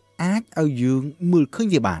ហើយអាចឲ្យយើងមើលឃើញ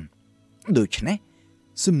វាបានដូច្នេះ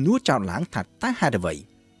សំណួរចោទឡើងថាតើហេតុអ្វី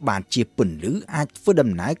បានជាពន្លឺអាចធ្វើដំ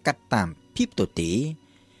ណើរកាត់តាមភាពទទេ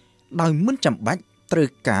ដោយមិនចាំបាច់ត្រូវ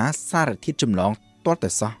ការសារធាតុចម្លងទាល់តែ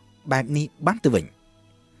សោះបែបនេះបានទៅវិញ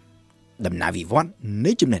ដំណើរវិវត្ត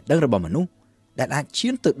នៃចំណេះដឹងរបស់មនុស្សដែលអាចឈា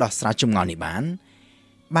នទៅដោះស្រាយចម្ងល់នេះ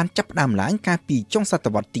បានចាប់ផ្ដើមឡើងកាលពីចុងសត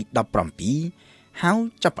វត្សទី17ហើយ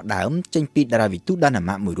ចាប់ផ្ដើមចេញពីតារាវិទូដាណា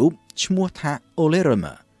ម៉ាមួយរូបឈ្មោះថា Ole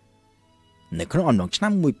Rømer នៅក្នុងអំឡុងឆ្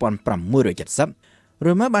នាំ1570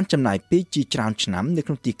 Rømer បានចំណាយពេលជាច្រើនឆ្នាំនៅ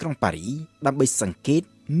ក្នុងទីក្រុងប៉ារីដើម្បីសង្កេត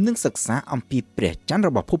និងសិក្សាអំពីព្រះច័ន្ទរ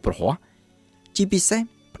បស់ភពព្រហស្បតិ៍ជាពិសេស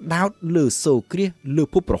ផ្ដោតលើសូរគ្រាសលើ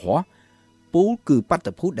ភពព្រហស្បតិ៍ពូលគឺបា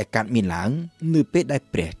តុភូតដែលកើតមានឡើងនៅពេលដែល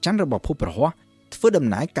ព្រះច័ន្ទរបស់ភពព្រហស្បតិ៍ធ្វើដំ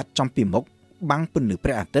ណើរកាត់ចំពីមុខបាំងពន្លឺ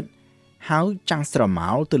ព្រះអាទិត្យហើយចាំងស្រមោ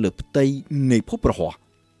លទៅលើផ្ទៃនៃភពព្រហស្បតិ៍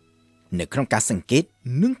នៅក្នុងការសង្កេត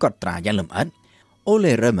និងកត់ត្រាយ៉ាងលម្អិត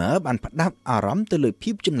Ole Rømer បានផ្ដោតអារម្មណ៍ទៅលើ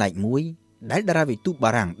ភាពចម្លែកមួយដែលតារាវិទូបា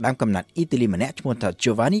រាំងដើមកំណត់អ៊ីតាលីម្នាក់ឈ្មោះថា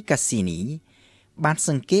Giovanni Cassini បានស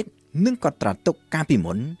ង្កេតនិងកត់ត្រាទុកកាលពី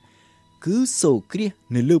មុនគឺសូរគ្រាស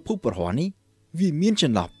នៅលើភពព្រហស្បតិ៍នេះវាមានច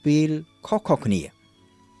ន្លោះពេលខុសៗគ្នា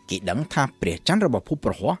គេដឹងថាព្រះច័ន្ទរបស់ភព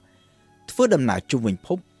ព្រហស្បតិ៍ធ្វើដំណើរជុំវិញភ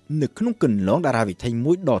ពនៅក្នុងគន្លងតារាវិថី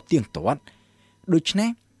មួយដ៏ទៀងទាត់ដូច្នេះ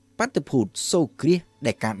បាតុភូតសូរគ្រាស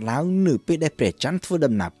ដែលកើតឡើងនៅពេលដែលព្រះច័ន្ទធ្វើ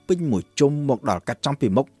ដំណើរពេញមួយជុំមកដល់កាត់ចំពី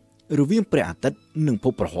មុខរវាងព្រះអាទិត្យនិងភ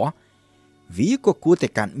ពព្រហស្បតិ៍វាក៏គួរតែ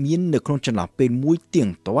កើតមាននៅក្នុងចន្លោះពេលមួយទៀង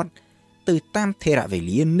ទាត់ទៅតាមថេរវេ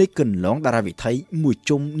លានៃគន្លងតារាវិថីមួយ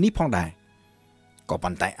ជុំនេះផងដែរក៏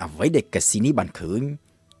ប៉ុន្តែអ្វីដែលកាស៊ីនីបានឃើញ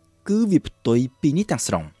គឺវាផ្ទុយពីនេះទាំង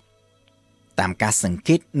ស្រុងតាមការសង្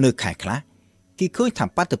កេតនៅខែខ្លះគេឃើញថា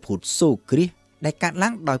បាតុភូតសូរគ្រាសដែលកើតឡើ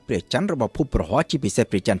ងដោយព្រះច័ន្ទរបស់ភពព្រហស្បតិ៍ជាពិសេស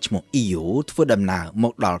ព្រះច័ន្ទឈ្មោះ Io ធ្វើដំណើរម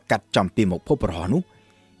កដល់កាត់ចំពីមុខភពព្រហស្បតិ៍នោះ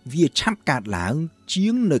វាឆាប់កើតឡើងជា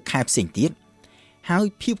ងនៅខែផ្សេងទៀតហើយ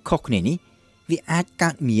ភាពខុសគ្នានេះវាអាចកើ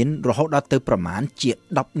តមានរហូតដល់ទៅប្រមាណជា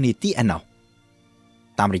10នាទីឯណោះ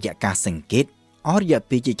តាមរយៈការសង្កេតអស់រយៈ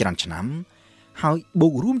ពេលជាច្រើនឆ្នាំហើយបូ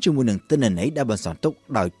ករួមជាមួយនឹងទិន្នន័យដែលបន្សល់ទុក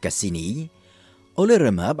ដោយ Cassini Ole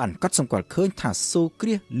Rømer បានកត់សម្គាល់ឃើញថាសូរគ្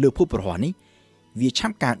រាសលើភពព្រហស្បតិ៍នេះវាឆា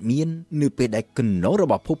ប់កើតមាននៅពេលដែលគន្លងរ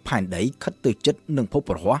បស់ភពផែនដីខិតទៅជិតនឹងភព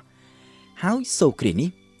ព្រហស្បតិ៍ហើយសូរគ្រាសនេះ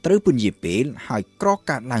ត្រូវពន្យាពេលហើយក្រ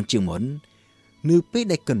កើតឡើងជាងមុននៅពេល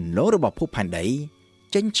ដែលគន្លងរបស់ភពផែនដី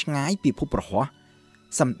ចេញឆ្ងាយពីភពព្រហស្បតិ៍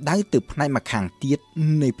សំដៅទៅផ្នែកម្ខាងទៀត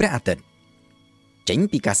នៃព្រះអាទិត្យចេញ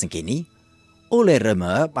ពីការសង្កេតនេះ Ole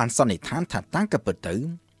Rømer បានសន្និដ្ឋានថាតាមការពិតទៅ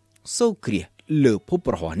សូរគ្រាសលើភព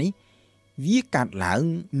ព្រហស្បតិ៍នេះវាកើតឡើង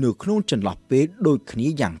នៅក្នុងចន្លោះពេលដូចគ្នា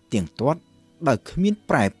យ៉ាងទៀងទាត់ដោយគ្មាន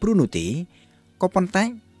ប្រែប្រួលនោះទេក៏ប៉ុន្តែ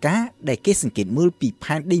ការដែលគេសង្កេតមើលពី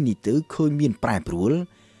ផែនដីនេះទៅឃើញមានប្រែប្រួល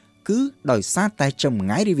គឺដោយសារតែចម្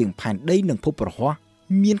ងាយរវាងផែនដីនិងភពព្រហស្បតិ៍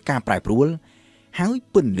មានការប្រែប្រួលហើយ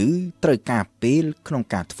ពន្លឺត្រូវការពេលក្នុង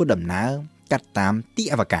ការធ្វើដំណើរកាត់តាមទី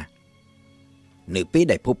អវកាសនៅពេល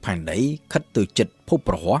ដែលភពផែនដីខិតទៅជិតភព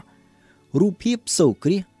ព្រហស្បតិ៍រូបភាពសូរគ្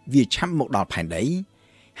រាសវាឆាប់មកដល់ផែនដី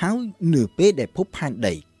ហើយនៅពេលដែលភពផែន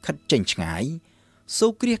ដីខិតចេញឆ្ងាយសូ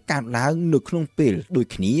រគ្រាសកើតឡើងនៅក្នុងពេលដូច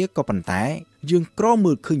គ្នាក៏ប៉ុន្តែយើងក្រ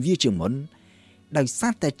មើលឃើញវាជាងមុនដោយសា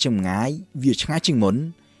រតែចម្ងាយវាឆ្ងាយជាងមុន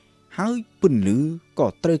ហើយពន្លឺក៏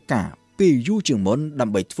ត្រូវការពេលយូរជាងមុនដើ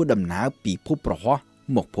ម្បីធ្វើដំណើរពីភពព្រហស្បតិ៍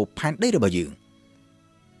មកភពផែនដីរបស់យើង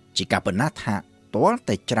ជាការប៉ុណ្ណាថាទាល់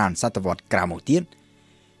តែច្រើនសតវត្សក្រោយមកទៀត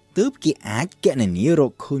ទើបគេអាចគណនារ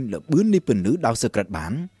កឃើញល្បឿននៃពន្លឺដោយសក្តិបា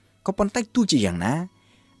នក៏ប៉ុន្តែទោះជាយ៉ាងណា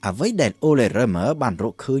អ្វីដែល Ole Rømer បានរ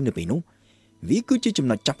កឃើញនៅពេលនោះវាគឺជាចំ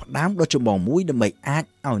ណុចចាប់ផ្ដើមដ៏ចម្បងមួយដើម្បីអាចឲ្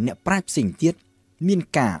យអ្នកប្រាជ្ញផ្សេងទៀតមាន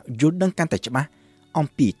ការយល់ដឹងកាន់តែច្បាស់អំ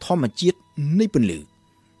ពីធម្មជាតិនៃពន្លឺ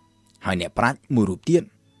ហើយអ្នកប្រាជ្ញមួយរូបទៀត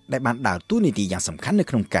ដែលបានដើរតួនាទីយ៉ាងសំខាន់នៅ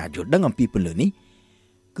ក្នុងការយល់ដឹងអំពីពន្លឺនេះ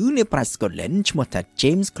គឺអ្នកប្រាជ្ញ Scotland ឈ្មោះថា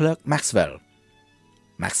James Clerk Maxwell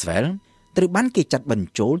ត្រូវបានគេចាត់បញ្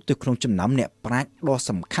ចូលទៅក្នុងចំណោមអ្នកប្រាជ្ញដ៏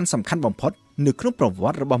សំខាន់បំផុតនៅក្នុងប្រវ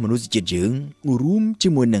ត្តិរបស់មនុស្សជាតិយើងរួមជា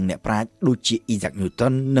មួយនឹងអ្នកប្រាជ្ញដូចជា Isaac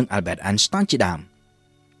Newton និង Albert Einstein ជាដើម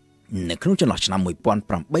នៅក្នុងចន្លោះឆ្នាំ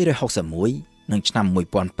1861និងឆ្នាំ1862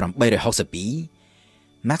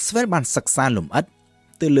 Maxwell បានសិក្សាលម្អិត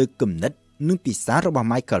ទៅលើគំនិតនិងពិសារបស់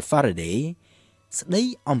Michael Faraday ស្ដី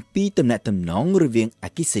អំពីទំនាក់ទំនងរវាងអ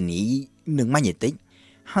គ្គិសនីនិងម៉ាញ៉េទិក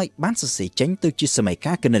ហើយបានសរសេរចេញទៅជាសមី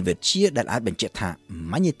ការគណិតវិទ្យាដែលអាចបញ្ជាក់ថា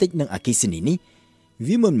ម៉ាញ៉េទិកនិងអគ្គិសនីនេះ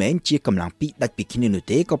វាមិនមែនជាកម្លាំងពីរដាច់ពីគ្នានោះ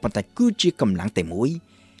ទេក៏ប៉ុន្តែគឺជាកម្លាំងតែមួយ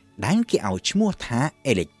ដែលគេឲ្យឈ្មោះថា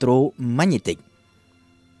អេឡិចត្រូម៉ាញ៉េទិក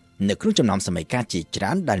នៅក្នុងចំណោមសមីការជាច្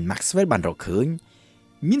រើនដែល Maxwell បានរកឃើញ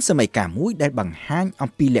មានសមីការមួយដែលបង្ហាញអំ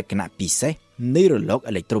ពីលក្ខណៈពិសេសនៃរលក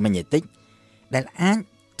អេឡិចត្រូម៉ាញ៉េទិកដែលអាច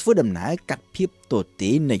ធ្វើដំណើរកាត់ភាពទទេ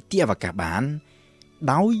នៃទីអវកាសបាន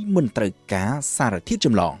ដោយមិនត្រូវការសារធាតុច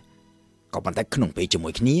ម្លងក៏ប៉ុន្តែក្នុងពេលជាមួ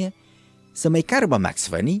យគ្នាសមីការរបស់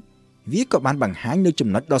Maxwell នេះវាក៏បានបង្ហាញនៅចំ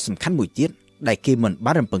ណុចដ៏សំខាន់មួយទៀតដែលគេមិន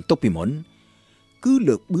បានរំពឹងទុកពីមុនគឺ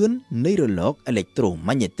លើកបឿននៃរលកអេឡិចត្រូ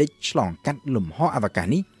ម៉ាញ៉េទិកឆ្លងកាត់លំហអវកាស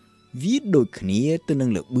នេះវាដូចគ្នាទៅនឹង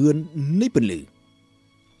លើកបឿននៃពន្លឺ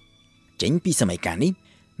ចេញពីសមីការនេះ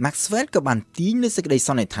Maxwell ក៏បានទាញនូវសេចក្តីស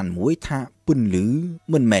ន្និដ្ឋានមួយថាពន្លឺ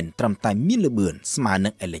មិនមែនត្រឹមតែមានល្បឿនស្មើនឹ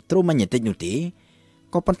ងអេឡិចត្រូម៉ាញ៉េទិកនោះទេ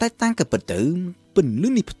ក៏ប៉ុន្តែតាមការពិតទៅពន្លឺ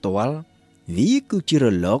នេះផ្ទាល់វាគឺជារ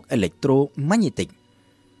លកអេឡិចត្រូម៉ាញ៉េទិក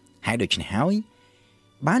ហើយដូច្នេះហើយ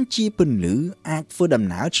បានជាពន្លឺអាចធ្វើដំ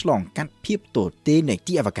ណើរឆ្លងកាត់ភាពទទេនៃ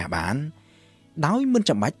ទីអវកាសបានដោយមិន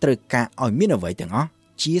ចាំបាច់ត្រូវការឲ្យមានអ្វីទាំងអស់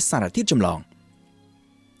ជាសារធាតុចម្លង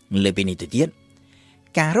លើពីនេះទៅទៀត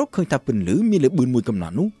ការរកឃើញថាពន្លឺមានល្បឿនមួយកំណ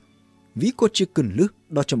ត់នោះវាក៏ជាគន្លឹះ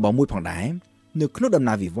ដ៏ចម្បងមួយផងដែរនៅក្នុងដំ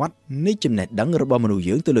ណើរវិវត្តនៃចំណេះដឹងរបស់មនុស្ស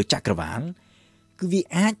យើងទៅលើចក្រវាឡគឺវា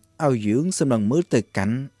អាចឲ្យយើងសម្លឹងមើលទៅកា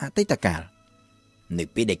ន់អតីតកាលនៅ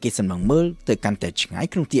ពេលដែលគេសម្លឹងមើលទៅកាន់តែឆ្ងាយ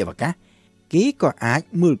ក្នុងទីអវកាសគេក៏អាច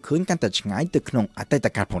មើលឃើញកាន់តែឆ្ងាយទៅក្នុងអតីត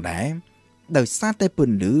កាលផងដែរដោយសារតែព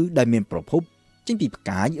ន្លឺដែលមានប្រភពចេញពីផ្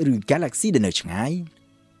កាយឬ Galaxy ដែលនៅឆ្ងាយ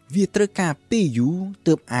វាត្រូវការពេលយូរ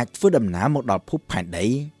ទើបអាចធ្វើដំណើរមកដល់ភពផែនដី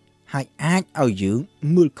ហើយអាចឲ្យយើង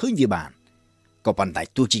មើលឃើញវាបានក៏ប៉ុន្តែ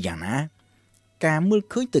ទោះជាយ៉ាងណាការមើល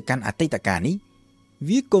ឃើញទៅកាន់អតីតកាលនេះ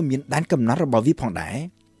វាក៏មានដែនកំណត់របស់វាផងដែរ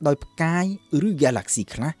ដោយផ្កាយឬ Galaxy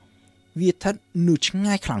ខ្លះវាស្ថិតនៅឆ្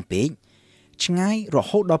ងាយខ្លាំងពេកឆ្ងាយរ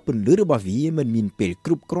ហូតដល់ពន្លឺរបស់វាមិនមានពេលគ្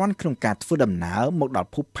រប់គ្រាន់ក្នុងការធ្វើដំណើរមកដល់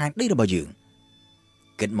ភពផែនដីរបស់យើង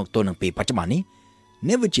គិតមកទល់នឹងពេលបច្ចុប្បន្ននេះ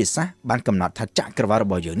អ្នកវិទ្យាសាស្ត្របានកំណត់ថាចក្រវាឡរ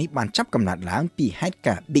បស់យើងនេះបានចាប់កំណើតឡើងពីហេតុ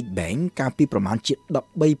ការណ៍ Big Bang កាលពីប្រមាណជា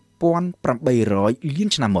 13,800 លាន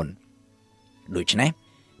ឆ្នាំមុនដូច្នេះ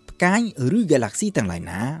ផ្កាយឬ Galaxy ទាំងឡាយ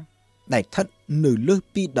ណាដែលស្ថិតនៅលើស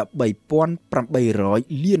ពី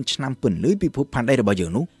 13,800 លានឆ្នាំពន្លឺពីភពផែនដីរបស់យើ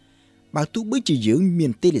ងនោះបើទោះបីជាយើងមា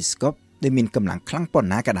ន telescope ដែលមានកម្លាំងខ្លាំងប៉ុ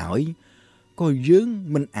ណ្ណាក៏ដោយក៏យើង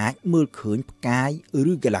មិនអាចមើលឃើញផ្កាយ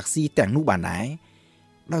ឬ Galaxy ទាំងនោះបានដែរ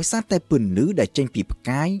ដោយសារតែពន្លឺដែលចេញពីផ្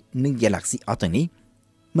កាយនិង Galaxy អស់ទាំងនេះ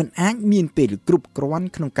មិនអាចមានពេលគ្រប់គ្រាន់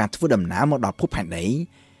ក្នុងការធ្វើដំណើរមកដល់ភពផែនដី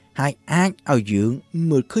ហើយអាចឲ្យយើង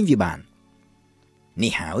មើលឃើញវាបាន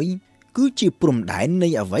នេះហើយគឺជាព្រំដែននៃ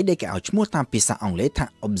អ្វីដែលគេឲ្យឈ្មោះតាមភាសាអង់គ្លេសថា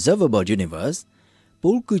observable universe ព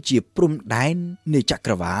លគឺជាព្រំដែននៃច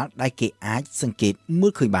ក្រវាឡដែលគេអាចសង្កេតមើ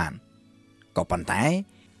លឃើញបានក៏ប៉ុន្តែ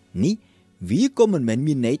នេះវាក៏មិនមែន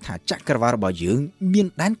មានន័យថាចក្រវាឡរបស់យើងមាន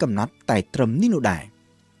ដែនកំណត់តែត្រឹមនេះនោះដែរ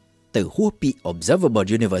ទៅហួសពី observable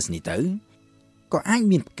universe នេះទៅក៏អាច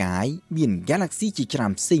មានផ្កាយមាន Galaxy ជាច្រើ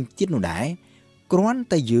នផ្សេងទៀតនោះដែរ គ្រាន់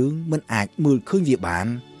តែយើងមិនអាចមើលឃើញវាបាន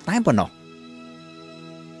តែប៉ុណ្ណោះ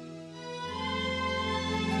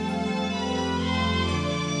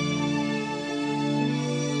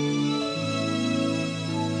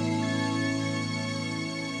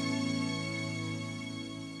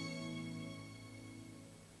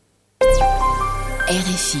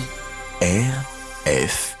RFI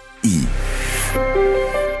RFI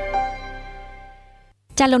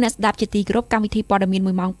ចាលោកអ្នកស្ដាប់ជាទីគោរពកម្មវិធីព័ត៌មាន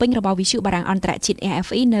1ម៉ោងពេញរបស់វិទ្យុបារាំងអន្តរជាតិ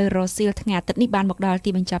RFI នៅរសៀលថ្ងៃអាទិត្យនេះបានមកដល់ទី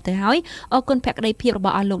បញ្ចប់ទៅហើយអរគុណភក្ដីភាពរប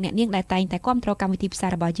ស់អស់លោកអ្នកនាងដែលតែងតែគាំទ្រកម្មវិធីផ្សាយ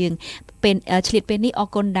របស់យើងពេលឆ្លៀតពេលនេះអរ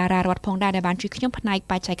គុណតារារដ្ឋផងដែរដែលបានជួយខ្ញុំផ្នែក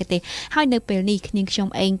បច្ចេកទេសហើយនៅពេលនេះខ្ញុំ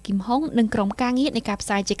អេងគឹមហុងនិងក្រុមការងារនៃការផ្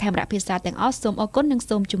សាយជាខេមរៈភាសាទាំងអស់សូមអរគុណនិង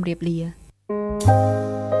សូមជម្រាបលា